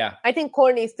opinion. Yeah. I think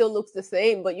Courtney still looks the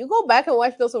same, but you go back and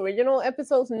watch those original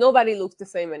episodes, nobody looks the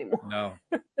same anymore. No.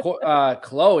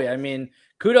 Chloe, I mean,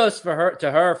 kudos for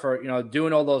her for,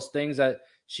 doing all those things that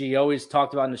she always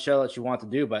talked about in the show that she wanted to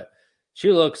do, but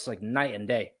she looks like night and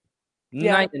day.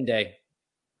 Yeah. Night and day.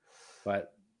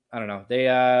 But I don't know. They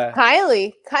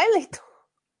Kylie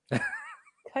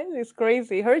Kylie's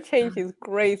crazy. Her change is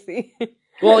crazy.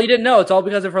 well, you didn't know. It's all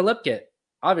because of her lip kit,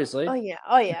 obviously. Oh yeah.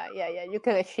 You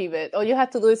can achieve it. All you have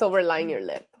to do is overline your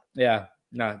lip. Yeah.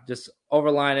 No, just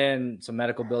overline in some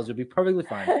medical bills. You'll be perfectly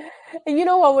fine. And you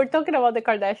know what? We're talking about the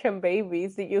Kardashian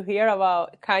babies. Did you hear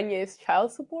about Kanye's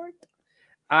child support?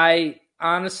 I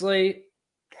honestly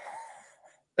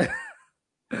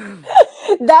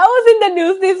That was in the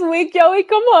news this week, Joey.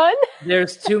 Come on.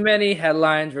 there's too many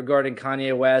headlines regarding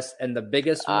Kanye West, and the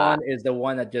biggest one is the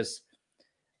one that just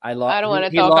I lost. I don't want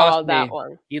to talk about that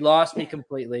one. He lost me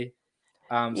completely.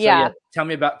 So Yeah. tell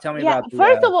me about Yeah, the,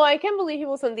 first of all, I can't believe he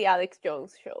was on the Alex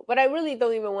Jones show, but I really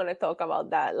don't even want to talk about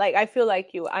that. Like, I feel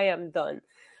like you, I am done.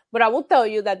 But I will tell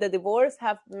you that the divorce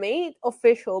have made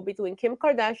official between Kim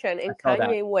Kardashian and I saw that.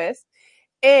 Kanye West,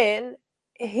 and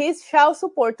his child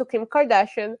support to Kim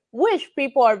Kardashian, which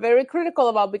people are very critical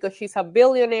about because she's a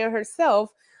billionaire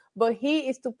herself, but he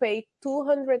is to pay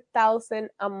 $200,000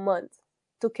 a month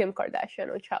to Kim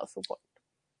Kardashian on child support.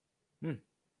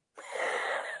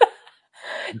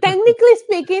 Technically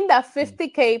speaking, that's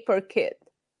 $50K per kid.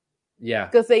 Yeah.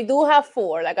 Because they do have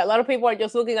 4. Like a lot of people are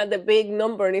just looking at the big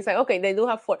number and it's like, okay, they do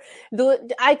have 4.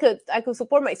 I could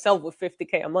support myself with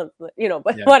 $50K a month, but Yeah.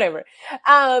 whatever.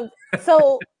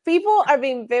 So people are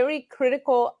being very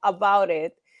critical about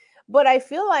it. But I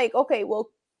feel like, okay, well,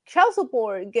 child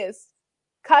support gets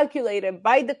calculated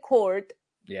by the court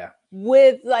Yeah.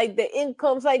 with like the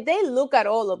incomes. Like they look at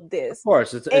all of this. Of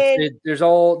course, there's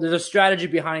a strategy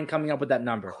behind coming up with that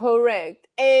number. Correct.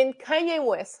 And Kanye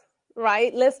West,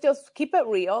 right? Let's just keep it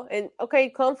real. And okay,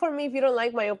 come for me if you don't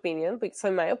like my opinion, because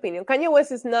in my opinion, Kanye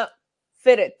West is not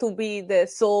fitted to be the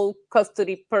sole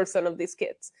custody person of these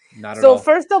kids. Not at all. So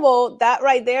first of all, that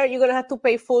right there, you're gonna have to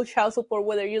pay full child support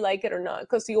whether you like it or not,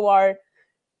 because you are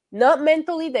not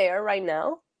mentally there right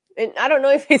now. And I don't know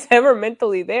if he's ever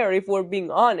mentally there, if we're being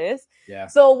honest. Yeah.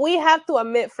 So we have to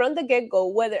admit from the get-go,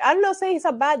 whether I'm not saying he's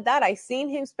a bad dad. I seen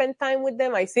him spend time with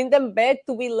them. I seen them beg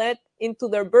to be let into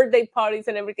their birthday parties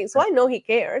and everything. So I know he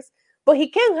cares, but he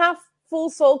can't have full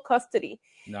sole custody.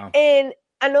 No. And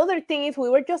another thing is, we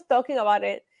were just talking about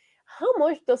it. How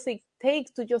much does it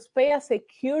take to just pay a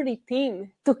security team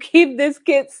to keep these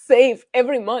kids safe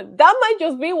every month? That might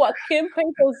just be what Kim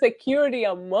pays on security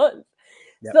a month.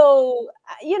 Yep. So,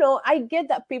 I get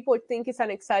that people think it's an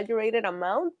exaggerated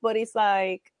amount, but it's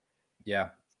like... Yeah.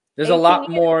 There's a lot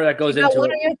more that goes into it.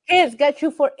 One of your kids got you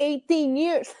for 18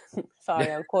 years.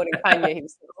 Sorry, I'm quoting Kanye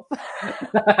himself.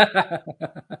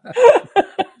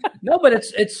 No, but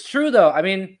it's true, though. I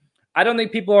mean, I don't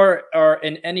think people are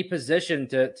in any position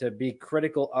to be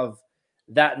critical of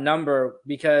that number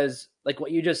because, like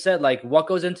what you just said, like what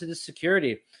goes into the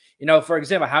security? For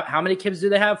example, how many kids do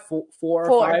they have? Four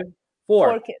or five? Four.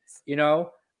 4 kids.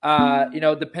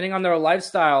 Depending on their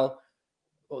lifestyle.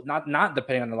 Well, not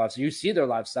depending on their lifestyle. You see their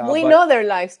lifestyle. We know their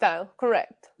lifestyle,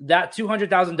 correct? That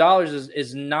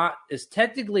 $200,000 is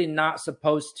technically not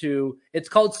supposed to. It's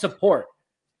called support.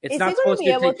 It's not supposed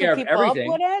to take care of everything.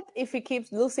 Up with it if he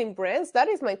keeps losing brands? That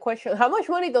is my question. How much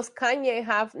money does Kanye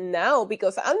have now?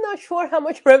 Because I'm not sure how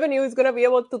much revenue he's going to be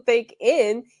able to take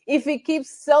in if he keeps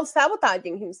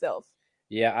self-sabotaging himself.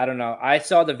 Yeah, I don't know. I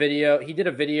saw the video. He did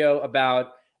a video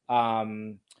about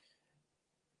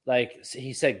like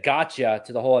he said gotcha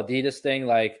to the whole Adidas thing,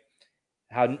 like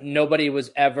how nobody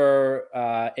was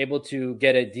ever able to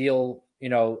get a deal,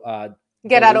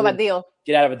 get out of a deal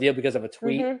because of a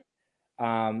tweet.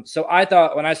 So I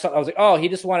thought when I was like, oh, he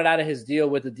just wanted out of his deal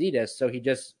with Adidas, so he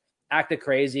just acted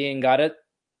crazy and got it,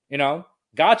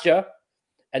 gotcha.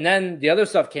 And then the other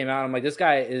stuff came out. I'm like, this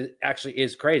guy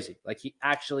is crazy. Like he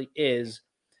actually is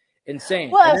insane.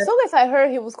 Well, as soon as I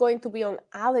heard he was going to be on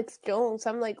Alex Jones,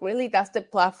 I'm like, really? That's the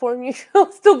platform you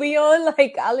chose to be on?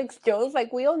 Like Alex Jones?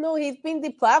 Like we all know he's been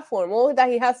deplatformed. All that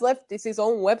he has left is his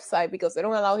own website because they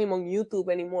don't allow him on YouTube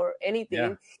anymore, anything.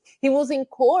 Yeah. He was in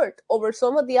court over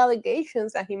some of the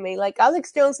allegations that he made. Like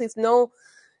Alex Jones is not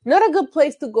a good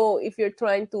place to go if you're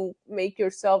trying to make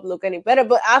yourself look any better.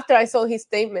 But after I saw his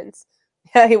statements,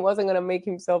 yeah, he wasn't going to make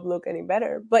himself look any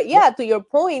better. But yeah, to your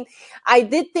point, I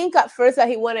did think at first that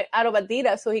he wanted out of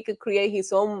Adidas so he could create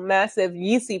his own massive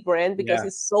Yeezy brand because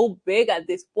it's so big at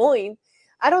this point.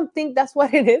 I don't think that's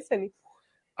what it is anymore.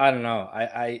 I don't know.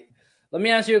 Let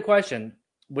me ask you a question.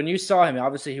 When you saw him,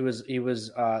 obviously he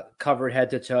was covered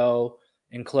head to toe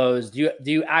and clothes. Do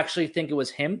you actually think it was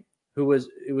him it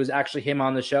was actually him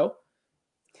on the show?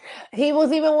 He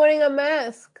was even wearing a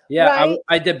mask. Yeah, right?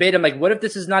 I debate him like, what if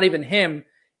this is not even him,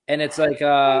 and it's like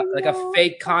a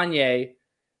fake Kanye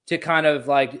to kind of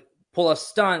like pull a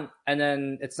stunt, and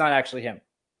then it's not actually him.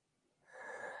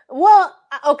 Well,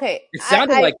 okay, it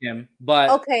sounded like him, but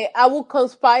okay, I will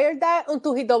conspire that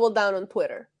until he doubled down on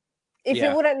Twitter. If he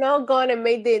would have not gone and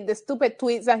made the stupid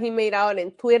tweets that he made out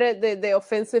and tweeted the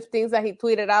offensive things that he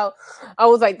tweeted out, I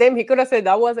was like, damn, he could have said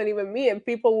that wasn't even me, and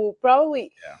people will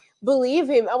probably believe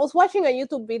him. I was watching a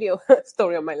YouTube video,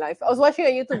 story of my life. I was watching a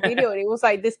YouTube video and it was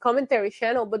like this commentary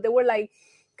channel, but they were like,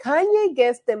 Kanye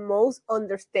gets the most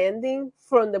understanding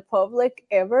from the public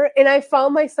ever. And I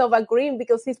found myself agreeing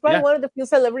because he's probably one of the few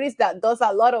celebrities that does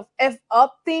a lot of F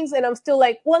up things. And I'm still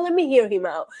like, well, let me hear him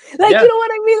out. Like, you know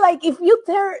what I mean? Like if you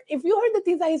heard the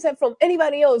things that he said from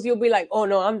anybody else, you'll be like, oh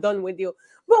no, I'm done with you.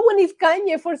 But when it's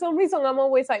Kanye, for some reason, I'm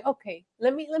always like, okay,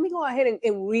 let me go ahead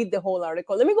and read the whole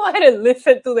article. Let me go ahead and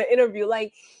listen to the interview.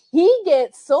 Like, he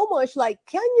gets so much, like,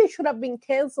 Kanye should have been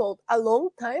canceled a long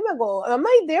time ago. Am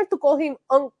I there to call him,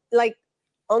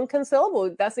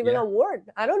 uncancelable? That's even a word.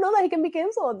 I don't know that he can be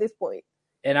canceled at this point.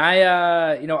 And I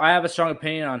have a strong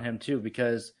opinion on him, too,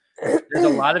 because there's a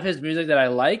lot of his music that I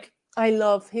like. I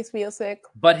love his music.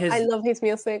 But I love his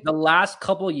music. The last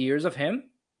couple years of him,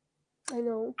 I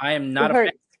know. I am not a fan.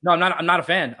 No, I'm not a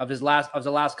fan of the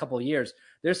last couple of years.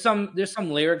 There's some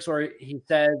lyrics where he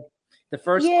said the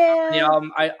first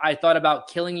album, I thought about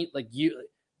killing like you.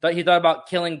 He thought about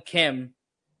killing Kim.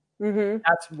 Mm-hmm.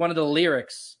 That's one of the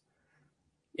lyrics.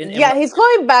 He's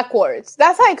going backwards.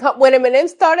 That's like when Eminem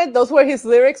started. Those were his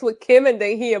lyrics with Kim, and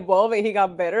then he evolved and he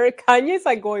got better. Kanye's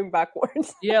like going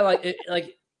backwards. Yeah,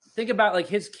 like think about like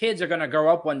his kids are gonna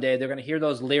grow up one day. They're gonna hear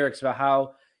those lyrics about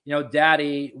how,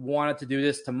 daddy wanted to do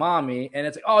this to mommy. And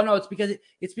it's like, oh no, it's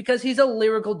because he's a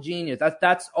lyrical genius.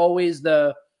 That's always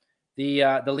the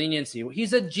leniency.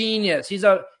 He's a genius. He's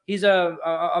a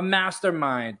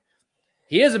mastermind.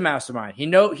 He is a mastermind.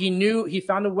 He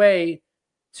found a way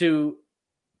to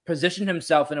position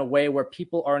himself in a way where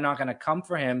people are not going to come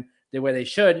for him the way they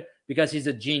should because he's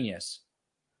a genius.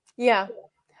 Yeah.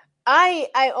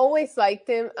 I always liked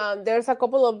him. There's a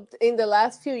couple of, in the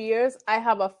last few years, I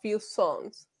have a few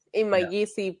songs in my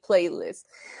Yeezy playlist.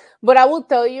 But I will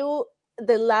tell you,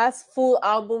 the last full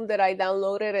album that I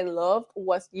downloaded and loved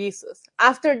was Jesus.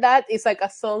 After that, it's like a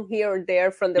song here or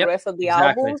there from the rest of the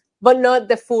albums, but not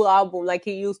the full album like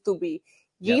he used to be.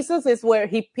 Jesus is where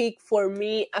he peaked for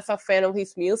me as a fan of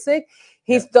his music.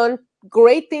 He's done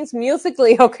great things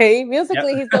musically, okay?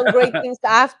 Musically, he's done great things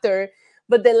after.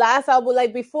 But the last album,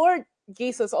 like before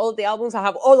Jesus, all the albums, I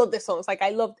have all of the songs. Like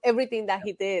I loved everything that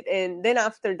he did. And then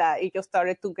after that, it just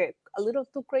started to get a little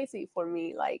too crazy for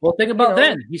me. Like, well, think about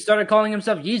then. He started calling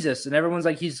himself Jesus, and everyone's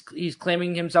like, he's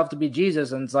claiming himself to be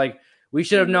Jesus, and it's like, we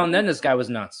should have known then this guy was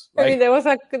nuts. Like, I mean, there was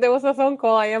a song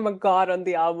called "I Am a God" on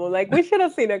the album. Like, we should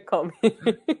have seen it coming.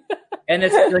 And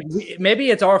it's like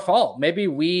maybe it's our fault. Maybe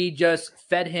we just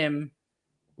fed him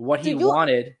what he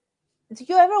wanted. Do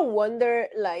you ever wonder,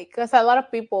 like, because a lot of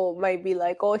people might be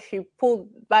like, oh, she pulled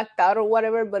backed out or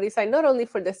whatever, but it's like not only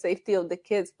for the safety of the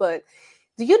kids, but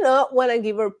do you not want to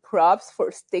give her props for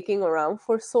sticking around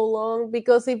for so long?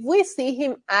 Because if we see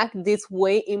him act this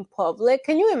way in public,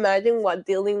 can you imagine what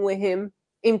dealing with him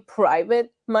in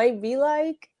private might be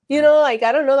like? You know, like,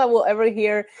 I don't know that we'll ever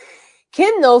hear.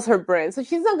 Kim knows her brand, so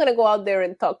she's not gonna go out there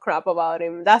and talk crap about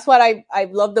him. That's what I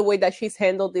love the way that she's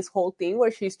handled this whole thing,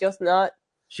 where she's just not.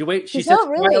 She sits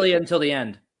quietly until the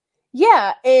end.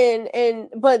 Yeah,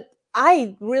 but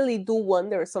I really do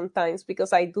wonder sometimes,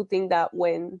 because I do think that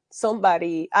when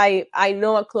somebody, I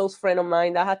know a close friend of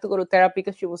mine that had to go to therapy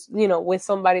because she was, with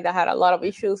somebody that had a lot of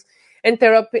issues, and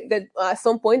therapy, that at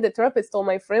some point the therapist told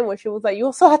my friend, where she was like, you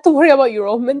also have to worry about your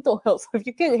own mental health. So if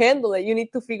you can't handle it, you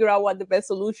need to figure out what the best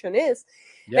solution is.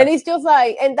 Yeah. And it's just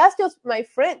like, and that's just my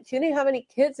friend. She didn't have any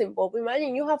kids involved.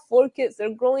 Imagine you have 4 kids. They're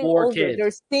growing older.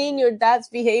 They're seeing your dad's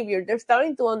behavior. They're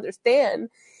starting to understand.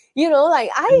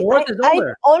 Like I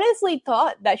honestly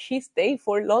thought that she stayed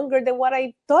for longer than what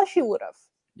I thought she would have.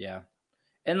 Yeah.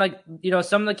 And like,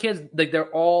 some of the kids, like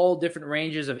they're all different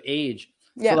ranges of age.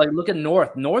 Yeah. So like look at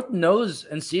North. North knows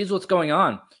and sees what's going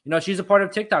on. She's a part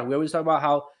of TikTok. We always talk about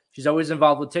how she's always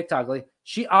involved with TikTok. Like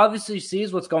she obviously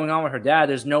sees what's going on with her dad.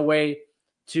 There's no way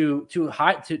to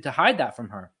hide that from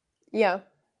her. Yeah.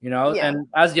 And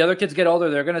as the other kids get older,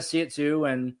 they're gonna see it too.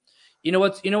 And you know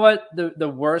what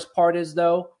the worst part is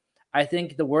though? I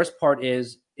think the worst part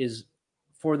is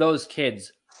for those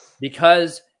kids,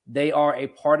 because they are a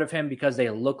part of him, because they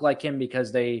look like him,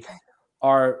 because they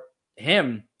are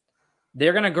him,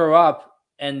 they're going to grow up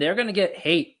and they're going to get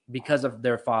hate because of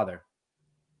their father.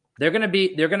 They're going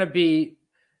to be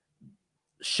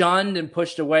shunned and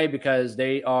pushed away because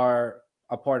they are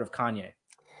a part of Kanye.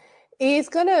 It's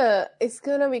gonna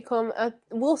become.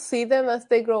 We'll see them as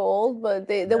they grow old, but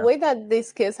the way that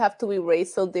these kids have to be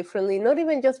raised so differently, not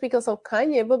even just because of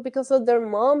Kanye, but because of their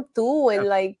mom too. And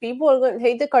like people are going to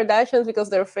hate the Kardashians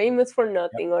because they're famous for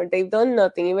nothing or they've done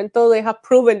nothing, even though they have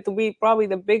proven to be probably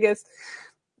the biggest.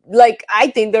 Like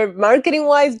I think they're marketing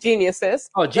wise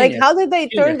geniuses. Oh, genius. Like how did they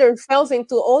turn themselves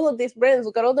into all of these brands?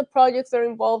 Look at all the projects they're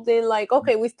involved in. Like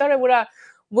okay, we started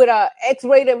with a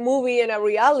X-rated movie and a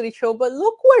reality show, but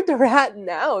look where they're at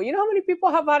now. You know how many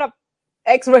people have had a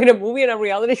X-rated movie and a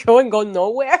reality show and go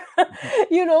nowhere?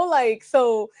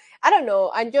 So I don't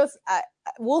know.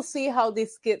 We'll see how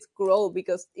these kids grow,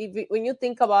 because when you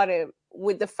think about it,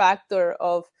 with the factor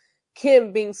of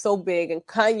Kim being so big and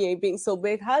Kanye being so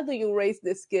big, how do you raise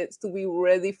these kids to be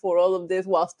ready for all of this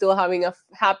while still having a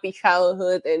happy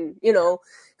childhood? And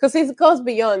because it goes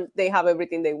beyond they have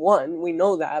everything they want, we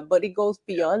know that, but it goes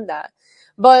beyond that.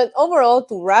 But overall,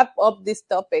 to wrap up this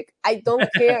topic, I don't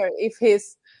care if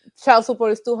his child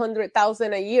support is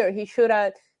 $200,000 a year. He should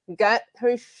have got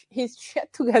his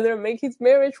shit together and make his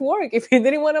marriage work. If he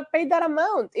didn't want to pay that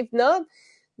amount, if not,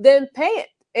 then pay it.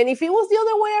 And if it was the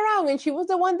other way around and she was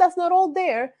the one that's not all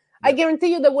there, I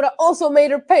guarantee you they would have also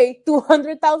made her pay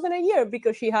 $200,000 a year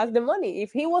because she has the money.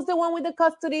 If he was the one with the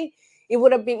custody, it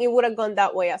would have gone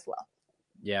that way as well.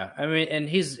 Yeah, I mean,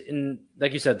 and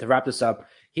like you said, to wrap this up,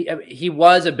 he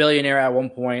was a billionaire at one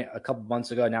point a couple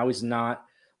months ago. Now he's not.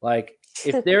 Like,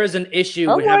 if there is an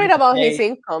issue, I'm worried about his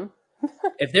income.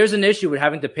 If there's an issue with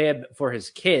having to pay for his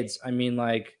kids, I mean,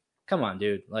 like, come on,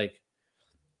 dude. Like,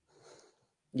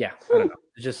 yeah, I don't know.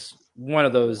 It's just one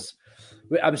of those.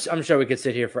 I'm sure we could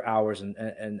sit here for hours and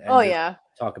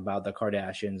talk about the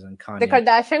Kardashians and Kanye. The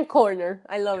Kardashian corner.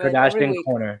 I love it. Kardashian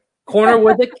corner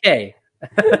with a K.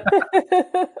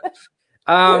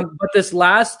 But this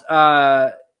last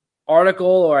article,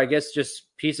 or I guess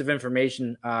just piece of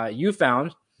information you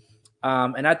found,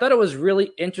 and I thought it was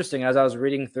really interesting as I was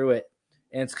reading through it,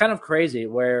 and it's kind of crazy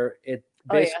where it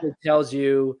basically tells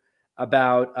you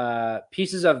about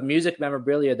pieces of music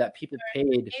memorabilia that people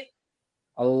paid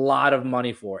a lot of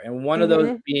money for, and one of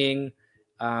those being,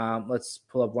 let's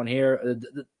pull up one here,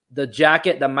 the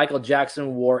jacket that Michael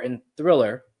Jackson wore in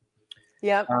Thriller.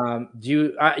 Yeah.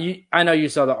 I know you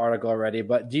saw the article already,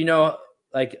 but do you know,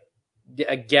 like,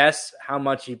 a guess how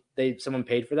much someone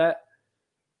paid for that?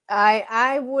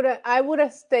 I would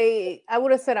have said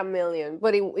 $1 million,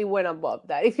 but it went above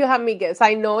that. If you have me guess,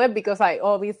 I know it because I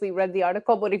obviously read the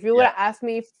article. But if you would have asked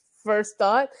me first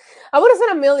thought, I would have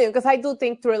said $1 million, because I do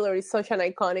think Thriller is such an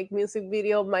iconic music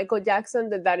video of Michael Jackson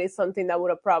that is something that would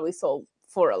have probably sold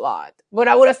for a lot. But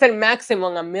I would have said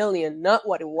maximum $1 million, not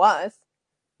what it was.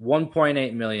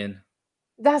 1.8 million.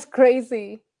 That's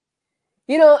crazy.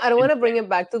 You know, I don't want to bring it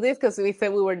back to this because we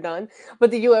said we were done.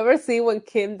 But did you ever see when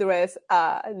Kim dressed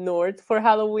North for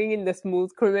Halloween in the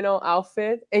Smooth Criminal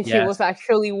outfit, and she Yes. was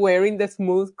actually wearing the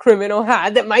Smooth Criminal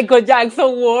hat that Michael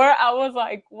Jackson wore? I was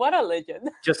like, what a legend!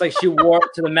 Just like she wore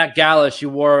to the Met Gala, she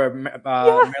wore Yeah.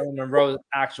 Marilyn Monroe's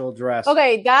actual dress.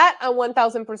 Okay, that I'm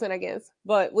 1000% against,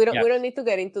 but we Yes. don't need to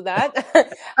get into that.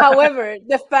 However,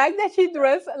 the fact that she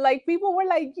dressed like people were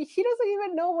like, she doesn't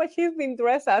even know what she's been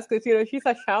dressed as because she's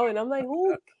a child, and I'm like, who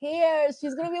cares?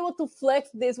 She's gonna be able to flex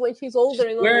this when she's older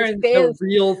and Wearing the understands.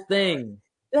 real thing.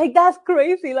 Like that's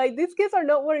crazy. Like these kids are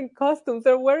not wearing costumes;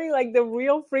 they're wearing like the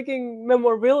real freaking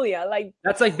memorabilia. Like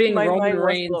That's like being my Roman mind was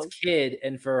Reigns' blown. kid,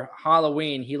 and for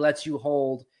Halloween, he lets you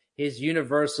hold his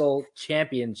Universal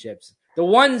Championships, the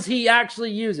ones he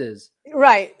actually uses.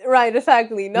 Right,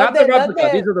 exactly. Not the replica.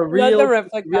 These are the not the real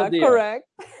replica. deal. Correct.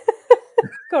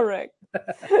 Correct.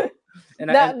 And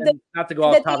That- not to go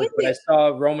off the thing topic, but I is- saw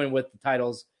Roman with the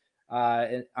titles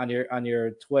on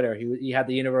your Twitter. He had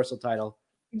the Universal title.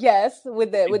 Yes,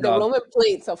 with the dog. Roman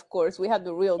plates, of course. We had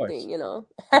the real course. thing,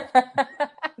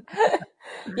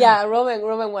 Yeah, Roman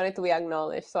wanted to be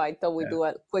acknowledged, so I thought we'd do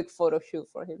a quick photo shoot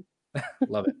for him.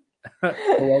 Love it.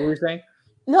 What were you saying?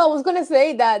 No, I was gonna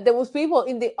say that there was people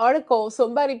in the article.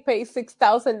 Somebody paid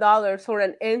 $6,000 for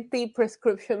an empty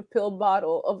prescription pill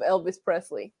bottle of Elvis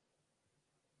Presley.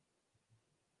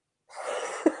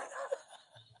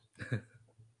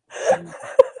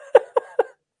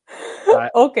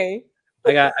 Okay.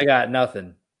 I got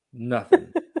nothing.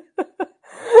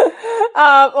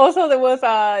 Also, there was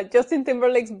Justin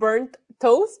Timberlake's burnt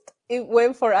toast. It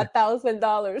went for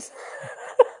 $1,000.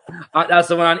 That's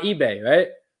the one on eBay, right?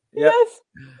 Yep. Yes.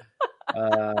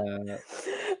 Uh,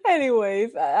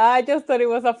 Anyways, I just thought it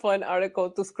was a fun article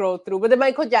to scroll through. But the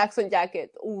Michael Jackson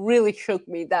jacket really shook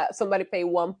me that somebody paid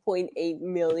 $1.8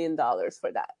 million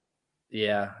for that.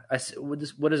 yeah. What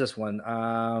is this one?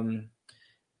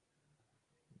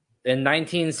 In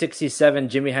 1967,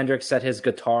 Jimi Hendrix set his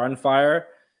guitar on fire.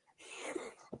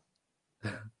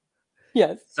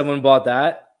 Yes. Someone bought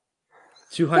that.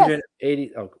 280.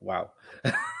 Yes. Oh, wow.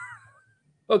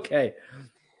 Okay.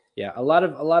 Yeah, a lot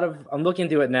of I'm looking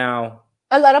into it now.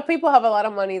 A lot of people have a lot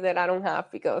of money that I don't have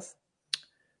because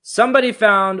somebody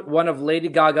found one of Lady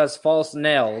Gaga's false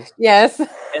nails. Yes.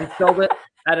 And sold it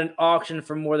at an auction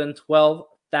for more than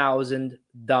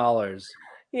 $12,000.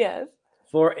 Yes.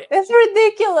 It's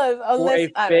ridiculous. Unless,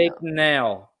 for a fake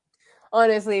nail.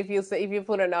 Honestly, if you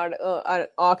put an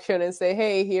auction and say,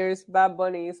 "Hey, here's Bad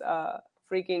Bunny's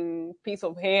freaking piece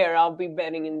of hair," I'll be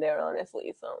betting in there.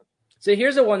 Honestly, so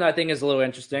here's the one that I think is a little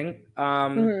interesting.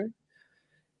 A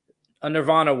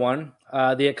Nirvana one.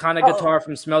 The iconic guitar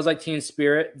from "Smells Like Teen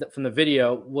Spirit" from the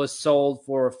video was sold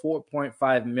for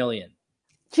 $4.5 million.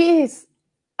 Jeez.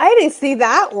 I didn't see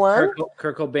that one.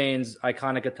 Kurt Cobain's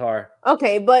iconic guitar.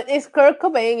 Okay, but it's Kurt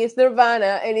Cobain, it's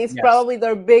Nirvana, and it's probably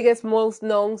their biggest, most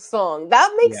known song.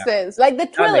 That makes sense. Like the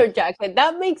Thriller jacket,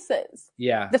 that makes sense.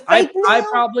 Yeah. The fake I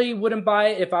probably wouldn't buy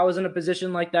it if I was in a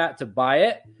position like that to buy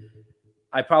it.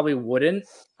 I probably wouldn't.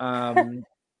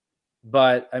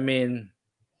 But I mean,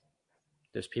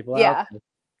 there's people out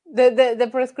there. The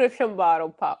prescription bottle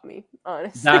popped me,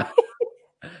 honestly. That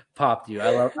popped you. I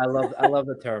love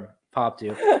the term. Popped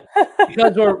you.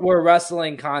 Because we're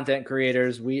wrestling content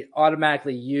creators, we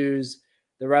automatically use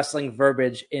the wrestling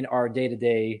verbiage in our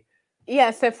day-to-day. Yeah,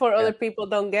 except for other people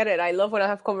don't get it. I love when I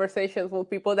have conversations with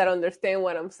people that understand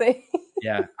what I'm saying.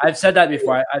 Yeah, I've said that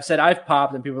before. I've said I've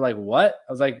popped, and people are like, "What?"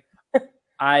 I was like,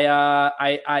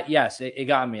 I yes, it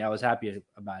got me. I was happy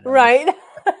about it. Right.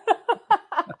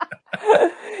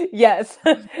 Yes.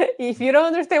 If you don't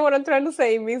understand what I'm trying to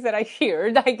say, it means that I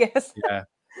shared, I guess. Yeah.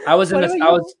 I was in a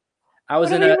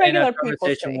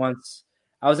conversation once.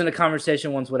 I was in a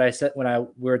conversation once when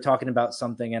we were talking about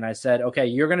something, and I said, "Okay,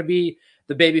 you're going to be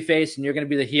the baby face, and you're going to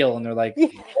be the heel." And they're like,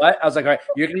 "What?" I was like, "All right,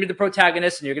 you're going to be the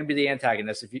protagonist, and you're going to be the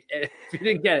antagonist." If you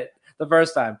didn't get it the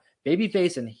first time, baby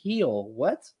face and heel,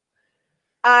 what?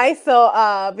 I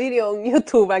saw a video on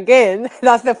YouTube again.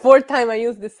 That's the fourth time I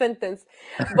used this sentence.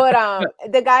 But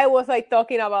the guy was like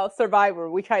talking about Survivor,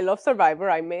 which I love Survivor.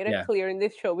 I made it clear in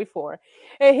this show before.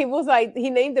 And he was like,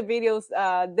 he named the videos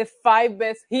the 5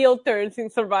 best heel turns in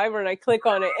Survivor, and I click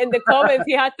on it. And the comments,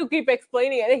 he had to keep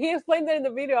explaining it. And he explained it in the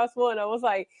video as well. And I was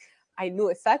like, I knew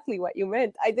exactly what you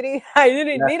meant. I didn't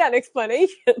need an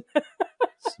explanation.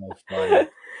 So funny.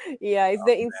 Yeah, it's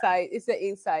the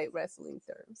inside wrestling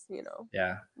terms,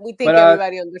 Yeah. We think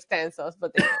everybody understands us,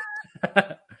 but they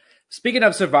don't. Speaking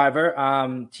of Survivor,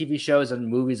 TV shows and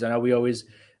movies, I know we always,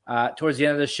 towards the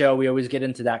end of the show, we always get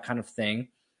into that kind of thing.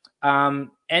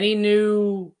 Any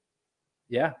new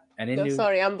Any No, new?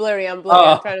 sorry, I'm blurry. I'm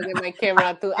Oh, trying to get my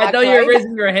camera to I act thought you were right.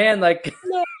 raising your hand like.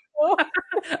 No.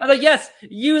 I'm like, yes,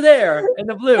 you there in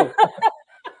the blue.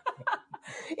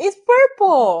 It's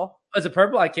purple. Oh, is it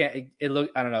purple? I can't. It look.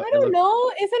 I don't know. I It don't looks.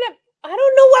 know. Isn't it? I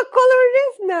don't know what color it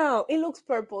is now. It looks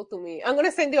purple to me. I'm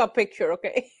gonna send you a picture,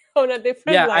 okay? On a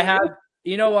different Yeah, I light. have.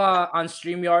 On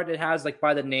StreamYard, it has like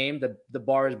by the name, the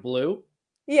bar is blue.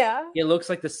 Yeah. It looks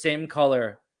like the same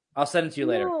color. I'll send it to you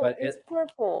later. No, But it's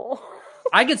purple.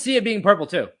 I could see it being purple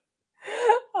too.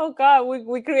 Oh God,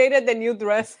 we created the new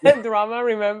dress drama.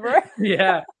 Remember?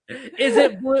 Yeah. Is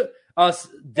it blue? Oh, It's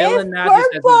Dylan Matthews says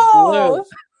it's blue. purple.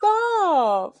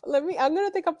 Stop. Let me. I'm gonna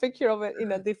take a picture of it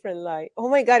in a different light. Oh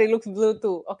my God, it looks blue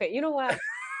too. Okay, you know what?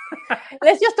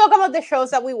 Let's just talk about the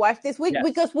shows that we watched this week Yes.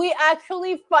 because we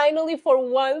actually finally for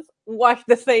once watched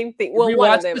the same thing. Well, We one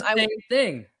of watched them. the same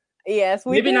thing. Yes,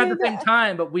 we Maybe not did. the same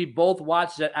time, but we both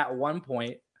watched it at one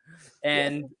point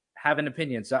and have an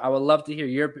opinion. So I would love to hear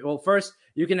your. Well, first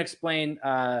you can explain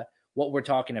what we're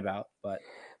talking about. But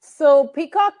So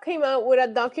Peacock came out with a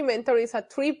documentary. It's a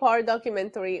 3-part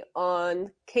documentary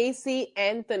on Casey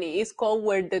Anthony. It's called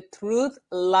 "Where the Truth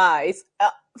Lies."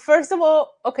 First of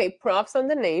all, okay, props on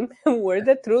the name, "Where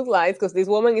the Truth Lies," because this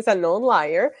woman is a known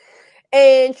liar.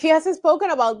 And she hasn't spoken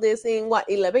about this in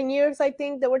 11 years, I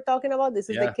think they were talking about. This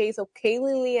is the yeah, case of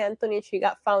Kaylee Lee Anthony. She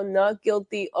got found not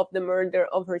guilty of the murder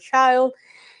of her child,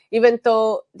 even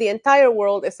though the entire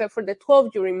world, except for the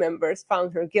 12 jury members,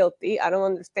 found her guilty. I don't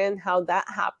understand how that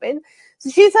happened. So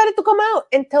she decided to come out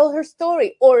and tell her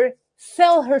story, or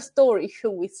sell her story,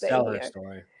 should we say sell her here.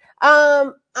 story.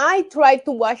 I tried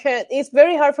to watch it. It's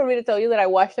very hard for me to tell you that I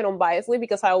watched it unbiasedly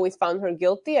because I always found her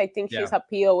guilty. I think she's a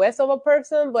POS of a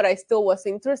person, but I still was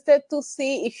interested to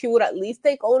see if she would at least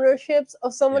take ownerships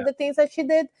of some of the things that she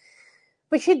did.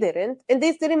 But she didn't. And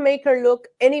this didn't make her look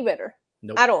any better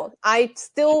at all. I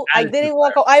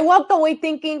walked away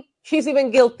thinking she's even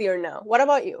guiltier now. What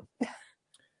about you?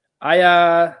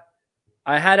 Let's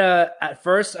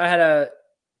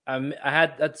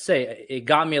say it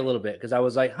got me a little bit because I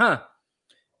was like, I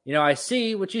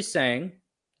see what she's saying.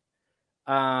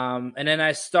 And then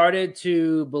I started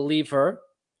to believe her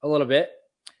a little bit.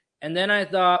 And then I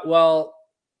thought, well,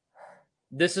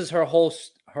 this is her whole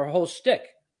shtick.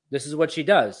 This is what she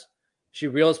does. She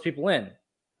reels people in.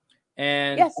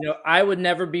 And, I would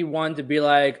never be one to be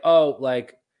like, oh,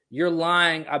 like you're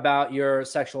lying about your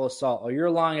sexual assault or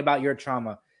you're lying about your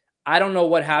trauma. I don't know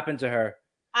what happened to her.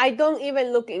 I don't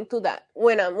even look into that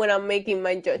when I'm making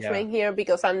my judgment here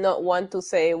because I'm not one to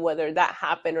say whether that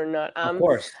happened or not. Of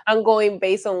course. I'm going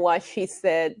based on what she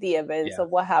said, the events of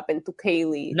what happened to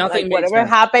Kaylee. Nothing like whatever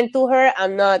happened to her,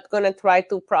 I'm not gonna try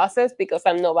to process because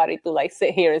I'm nobody to like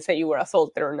sit here and say you were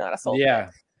assaulted or not assaulted. Yeah.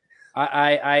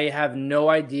 I have no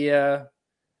idea.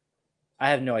 I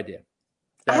have no idea.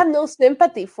 I have no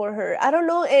sympathy for her. I don't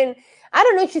know, and I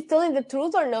don't know if she's telling the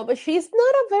truth or not, but she's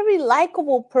not a very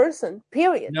likable person,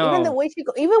 period. No. Even the way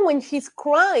even when she's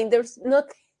crying, there's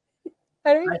nothing.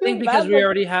 I think because we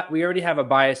already have a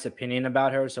biased opinion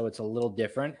about her, so it's a little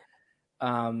different.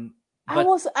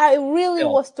 I really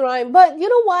was trying, but you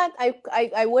know what?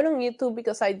 I went on YouTube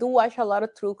because I do watch a lot of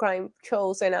true crime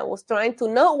shows, and I was trying to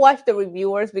not watch the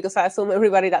reviewers because I assume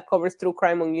everybody that covers true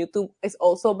crime on YouTube is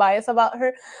also biased about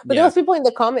her. But there was people in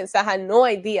the comments that had no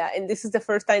idea, and this is the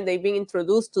first time they've been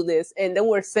introduced to this, and they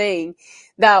were saying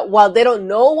that while they don't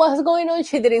know what's going on,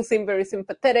 she didn't seem very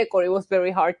sympathetic, or it was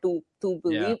very hard to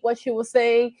believe what she was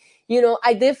saying.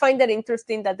 I did find that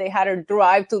interesting that they had her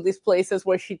drive to these places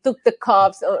where she took the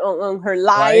cops on her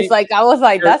lies. Right? Like, I was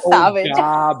like, her that's savage.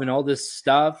 Job and all this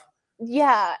stuff.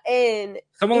 Yeah, and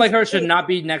someone like her should not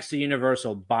be next to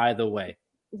Universal, by the way.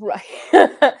 Right.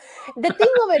 The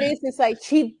thing of it is like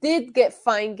she did get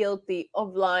found guilty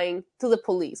of lying to the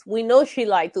police. We know she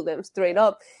lied to them straight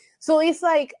up. So it's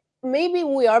like, maybe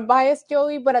we are biased,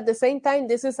 Joey, but at the same time,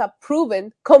 this is a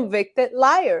proven convicted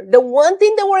liar. The one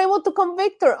thing that we're able to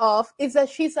convict her of is that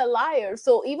she's a liar.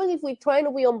 So even if we're trying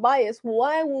to be unbiased,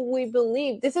 why would we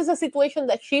believe? This is a situation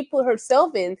that she put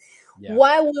herself in. Yeah.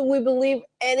 Why would we believe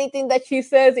anything that she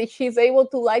says if she's able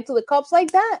to lie to the cops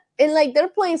like that? And like they're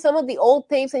playing some of the old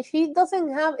tapes and she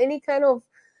doesn't have any kind of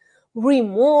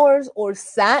remorse or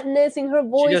sadness in her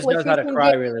voice. She just knows how to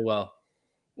cry really well.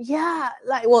 Yeah,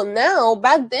 like, well, now,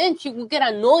 back then, she would get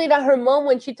annoyed at her mom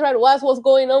when she tried to ask what's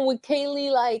going on with Kaylee.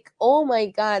 Like, oh my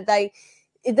God, like,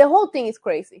 the whole thing is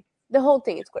crazy. The whole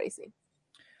thing is crazy.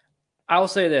 I'll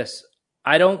say this.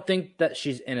 I don't think that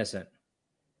she's innocent.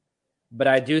 But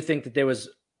I do think that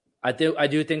I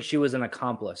do think she was an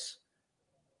accomplice.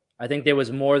 I think there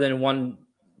was more than one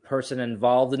person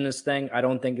involved in this thing. I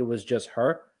don't think it was just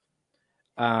her.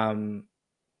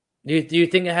 Do you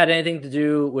think it had anything to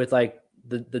do with like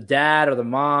the dad or the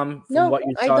mom from No, what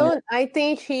you I saw? don't. I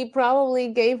think she probably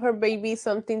gave her baby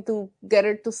something to get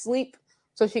her to sleep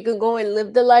so she could go and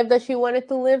live the life that she wanted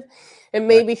to live. And That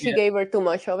maybe could be she it. gave her too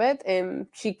much of it. And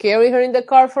she carried her in the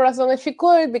car for as long as she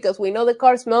could because we know the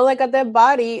car smelled like a dead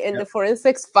body and Yep. the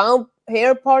forensics found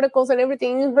hair particles and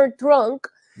everything in her trunk.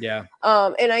 Yeah,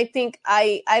 And I think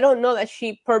I don't know that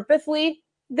she purposely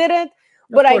did it, of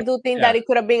but I course. do think Yeah, that it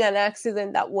could have been an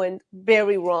accident that went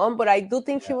very wrong. But I do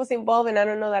think she yeah, was involved, and I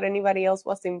don't know that anybody else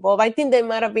was involved. I think they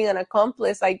might have been an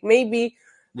accomplice, like maybe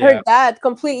her yeah. dad,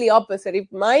 completely opposite. If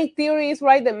my theory is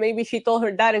right, then maybe she told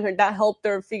her dad, and her dad helped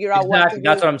her figure out what to Exactly.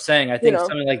 That's do. what I'm saying. I You think know,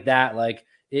 something like that. Like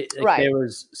like right? there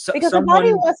was Because the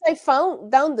body someone. was like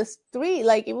found down the street,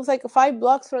 like it was like 5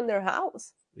 blocks from their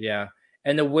house. Yeah,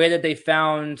 and the way that they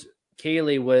found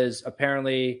Kaylee was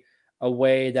apparently a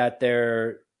way that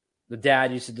the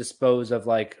dad used to dispose of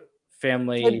like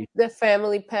family. The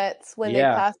family pets when they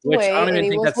Yeah, passed which I away, don't and even it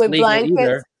think was that's with legal blankets.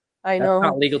 either. I That's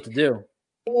not know. legal to do.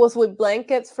 It was with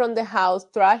blankets from the house,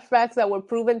 trash bags that were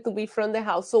proven to be from the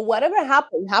house. So whatever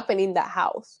happened in that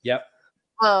house. Yep.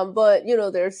 But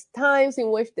there's times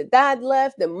in which the dad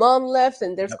left, the mom left,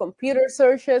 and there's Yep. computer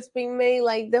searches being made.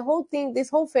 Like the whole thing, this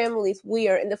whole family is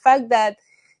weird, and the fact that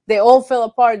they all fell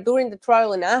apart during the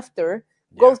trial and after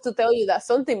Yeah. goes to tell you that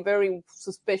something very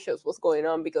suspicious was going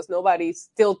on because nobody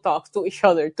still talks to each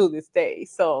other to this day.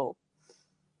 So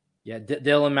Yeah.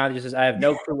 Dylan Matthews says, "I have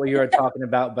no clue what you are talking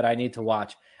about, but I need to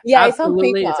watch." yeah, it's on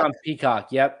Absolutely, it's Peacock. on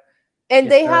Peacock. Yep. And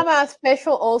It's they have a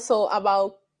special also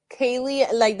about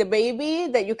Kaylee, like the baby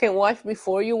that you can watch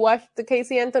before you watch the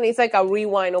Casey Anthony. It's like a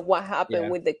rewind of what happened yeah,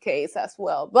 with the case as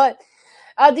well. But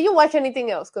do you watch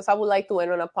anything else? Because I would like to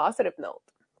end on a positive note.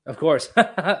 of course.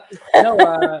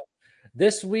 No,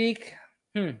 this week,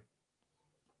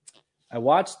 I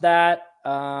watched that.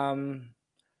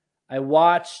 I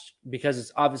watched because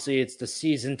it's the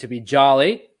season to be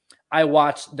jolly. I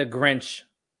watched The Grinch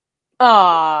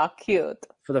Ah, cute.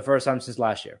 for the first time since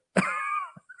last year.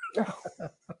 Is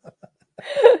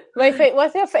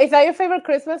that your favorite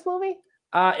Christmas movie?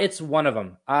 It's one of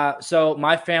them. So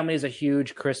my family is a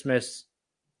huge Christmas.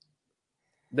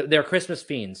 They're Christmas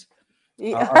fiends.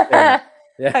 I'll say that. Yeah.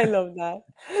 Yeah, I love that.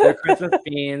 they're Christmas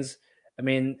fiends. I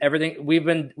mean, everything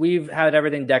we've had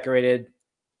everything decorated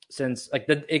since like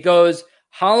it goes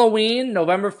Halloween.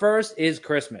 November 1st is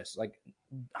Christmas. Like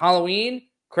Halloween,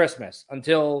 Christmas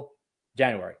until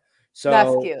January. That's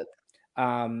So cute.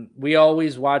 we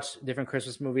always watch different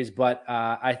Christmas movies, but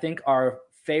I think our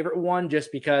favorite one,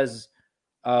 just because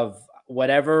of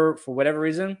for whatever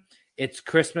reason, it's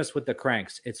Christmas with the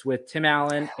Cranks. It's with Tim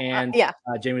Allen and Yeah,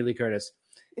 Jamie Lee Curtis.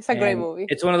 it's a great And movie.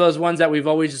 it's one of those ones that we've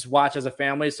always just watched as a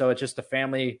family, so it's just a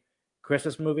family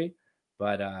Christmas movie.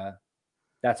 But My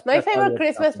that's probably favorite what's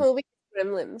Christmas happening. movie is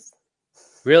Gremlins.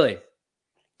 Really.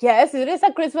 Yes, it is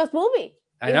a Christmas movie.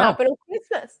 I It know. happened on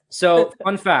Christmas. So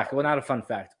fun fact. Well, not a fun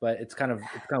fact, but it's kind of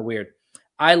weird.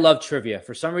 I love trivia.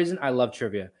 For some reason, I love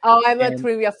trivia. Oh, I'm a And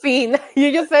trivia fiend.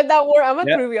 You just said that word. I'm a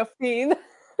yep, trivia fiend.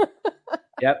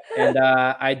 yep. And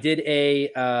I did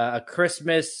a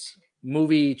Christmas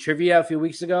movie trivia a few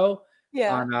weeks ago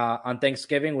Yeah. on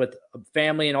Thanksgiving with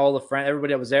family and all the friends,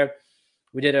 everybody that was there.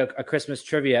 We did a Christmas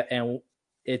trivia, and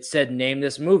it said name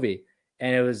this movie,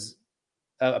 and it was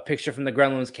a picture from the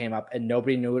Gremlins came up, and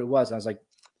nobody knew what it was. And I was like,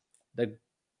 the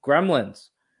Gremlins,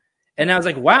 and I was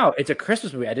like, wow, it's a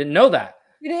Christmas movie. I didn't know that.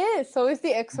 It is. So is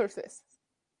The Exorcist.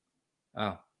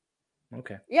 Oh,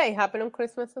 okay. Yeah, it happened on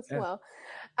Christmas as Yeah. well.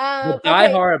 But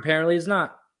Die Hard apparently is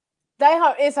not. Die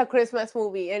Hard is a Christmas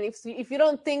movie, and if you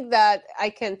don't think that, I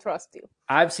can trust you.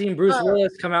 I've seen Bruce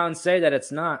Willis come out and say that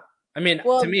it's not. I mean,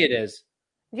 Well, to me, it is.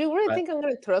 Do you really But think I'm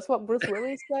going to trust what Bruce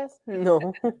Willis says?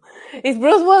 No. It's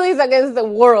Bruce Willis against the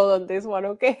world on this one,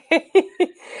 okay?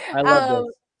 I love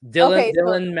this. Dylan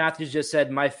so Matthews just said,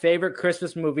 my favorite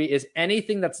Christmas movie is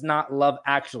anything that's not Love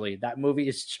Actually. That movie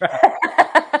is trash.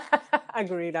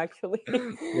 agreed, actually.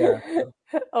 Yeah.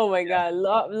 Oh my God,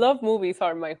 love movies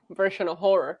are my version of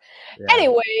horror. Yeah.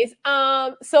 Anyways,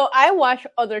 so I watched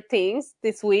other things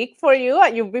this week for you,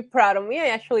 and you'll be proud of me. I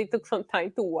actually took some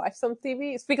time to watch some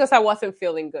TV. It's because I wasn't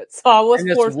feeling good, so I was And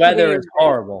this forced. weather is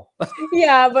horrible.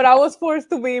 Yeah, but I was forced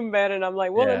to be in bed, and I'm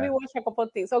like, well, let Yeah. me watch a couple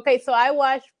of things. Okay, so I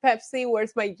watched Pepsi.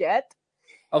 Where's my jet?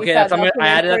 Okay, It's a I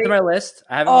added that to documentary. my list.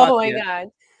 I haven't Oh watched my it yet. God.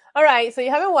 All right, so you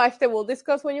haven't watched it. We'll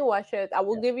discuss when you watch it. I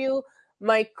will give you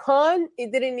my con.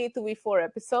 It didn't need to be 4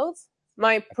 episodes.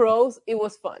 My pros, it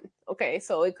was fun. Okay,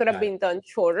 so it could have been done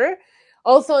shorter.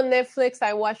 Also on Netflix,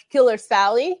 I watched Killer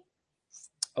Sally.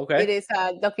 Okay. It is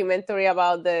a documentary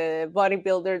about the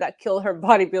bodybuilder that killed her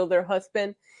bodybuilder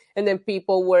husband. And then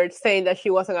people were saying that she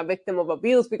wasn't a victim of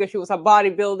abuse because she was a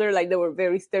bodybuilder. Like, they were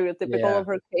very stereotypical of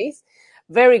her case.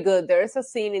 Very good. There's a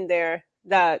scene in there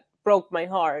that broke my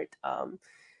heart.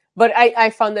 But I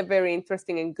found it very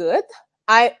interesting and good.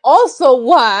 I also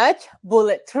watch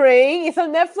Bullet Train. It's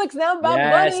on Netflix now.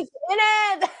 Bad Bunny's in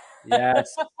it.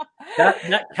 Yes.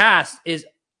 That cast is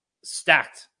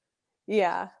stacked.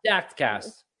 Yeah. Stacked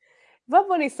cast. Bad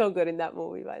Bunny's so good in that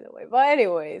movie, by the way. But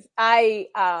anyways, I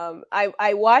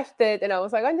watched it and I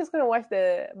was like, I'm just gonna watch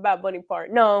the Bad Bunny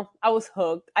part. No, I was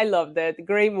hooked. I loved it.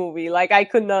 Great movie. Like, I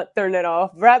could not turn it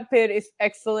off. Brad Pitt is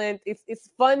excellent. It's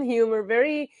fun humor.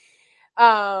 Very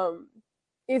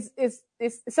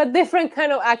it's a different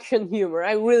kind of action humor.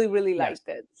 I really, really liked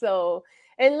it. So,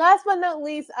 and last but not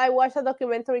least, I watched a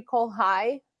documentary called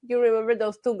High. You remember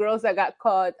those two girls that got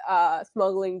caught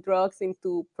smuggling drugs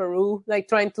into Peru, like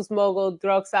trying to smuggle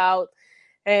drugs out?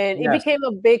 And it became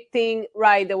a big thing,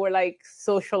 right? They were like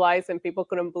socialized and people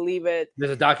couldn't believe it.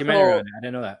 There's a documentary on it. I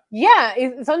didn't know that. Yeah,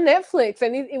 it's on Netflix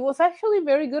and it was actually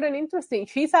very good and interesting.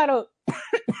 She's out of,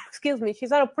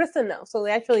 she's out of prison now. So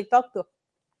they actually talked to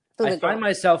I find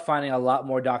myself finding a lot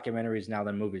more documentaries now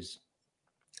than movies.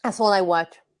 That's all I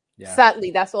watch. Yeah.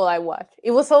 Sadly, that's all I watch. It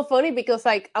was so funny because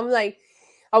I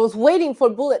was waiting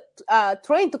for Bullet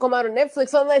Train to come out on Netflix.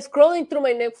 So I'm like scrolling through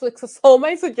my Netflix. So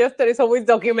my suggested is always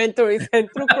documentaries and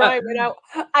true crime. And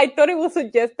I thought it would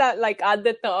suggest that like at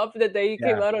the top the day it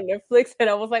came out on Netflix. And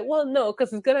I was like, well, no,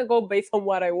 because it's going to go based on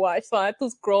what I watch. So I had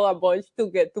to scroll a bunch to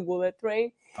get to Bullet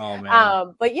Train. Oh,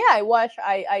 man. But yeah, I watched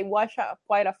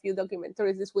quite a few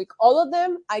documentaries this week. All of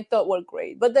them I thought were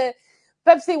great. But the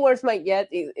Pepsi Worst Might Get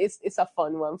is a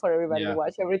fun one for everybody to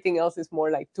watch. Everything else is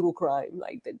more like true crime,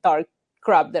 like the dark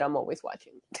crap that I'm always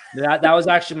watching. That was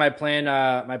actually my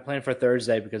plan for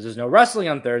Thursday because there's no wrestling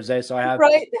on Thursday, so I have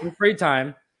some free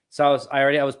time. So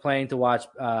I was planning to watch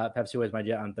Pepsi Worst Might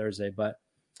Get on Thursday, but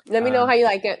let me know how you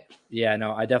like it. Yeah,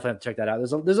 no, I definitely have to check that out.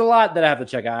 There's a lot that I have to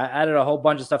check out. I added a whole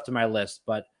bunch of stuff to my list,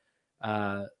 but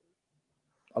a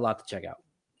lot to check out.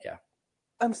 Yeah.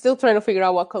 I'm still trying to figure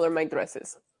out what color my dress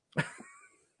is.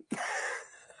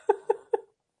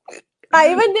 I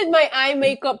even did my eye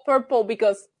makeup purple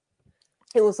because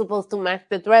it was supposed to match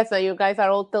the dress, and you guys are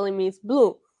all telling me it's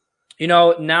blue. You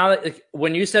know, now that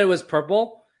when you said it was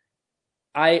purple,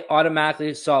 I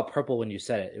automatically saw purple when you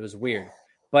said it. It was weird.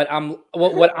 But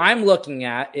what I'm looking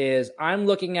at is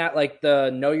like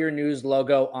the Know Your News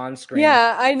logo on screen.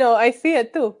 Yeah, I know. I see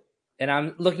it too. And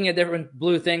I'm looking at different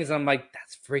blue things, and I'm like,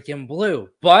 that's freaking blue.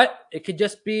 But it could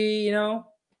just be,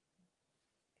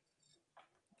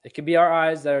 it could be our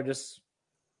eyes that are just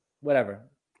whatever.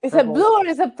 Is it blue or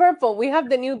is it purple? We have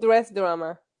the new dress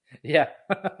drama. Yeah.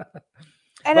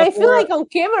 And I feel like on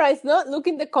camera, it's not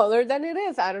looking the color than it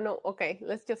is. I don't know. Okay,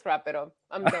 let's just wrap it up.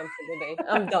 I'm done for the day.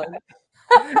 I'm done.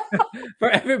 For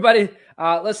everybody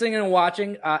listening and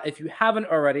watching, if you haven't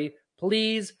already,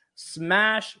 please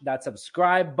smash that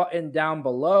subscribe button down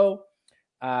below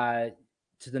to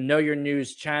the Know Your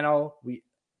News channel. We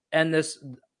end this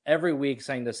every week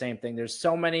saying the same thing. There's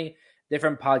so many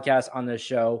different podcasts on this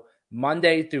show,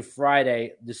 Monday through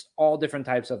Friday, just all different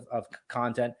types of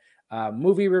content,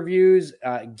 movie reviews,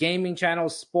 gaming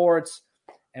channels, sports,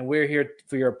 and we're here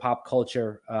for your pop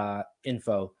culture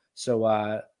info.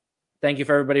 So thank you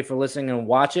for everybody for listening and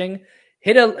watching.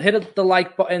 Hit the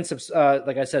like button.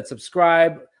 Like I said,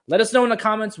 subscribe. Let us know in the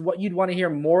comments what you'd want to hear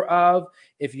more of.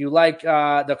 If you like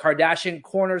the Kardashian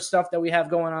Corner stuff that we have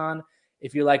going on,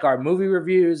 if you like our movie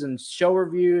reviews and show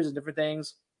reviews and different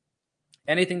things,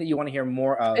 anything that you want to hear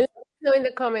more of. Let us know in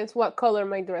the comments what color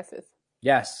my dress is.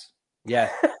 Yes.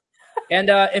 And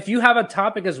if you have a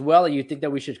topic as well that you think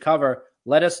that we should cover,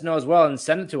 let us know as well and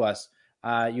send it to us.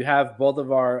 You have both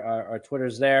of our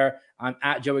Twitters there. I'm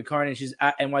at Joey Carney. She's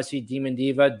at NYC Demon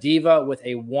Diva. Diva with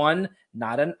a 1,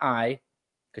 not an I,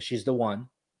 because she's the one.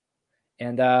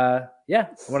 And I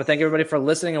want to thank everybody for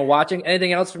listening and watching.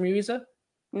 Anything else from you, Isa?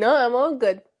 No, I'm all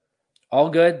good. All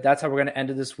good. That's how we're going to end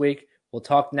it this week. We'll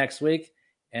talk next week.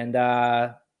 And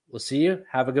we'll see you.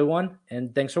 Have a good one.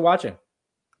 And thanks for watching.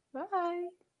 Bye.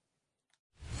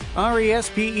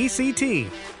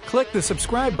 RESPECT. Click the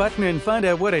subscribe button and find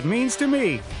out what it means to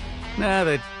me. Nah,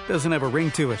 that doesn't have a ring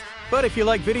to it. But if you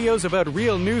like videos about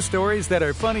real news stories that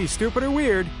are funny, stupid, or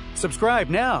weird, subscribe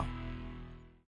now.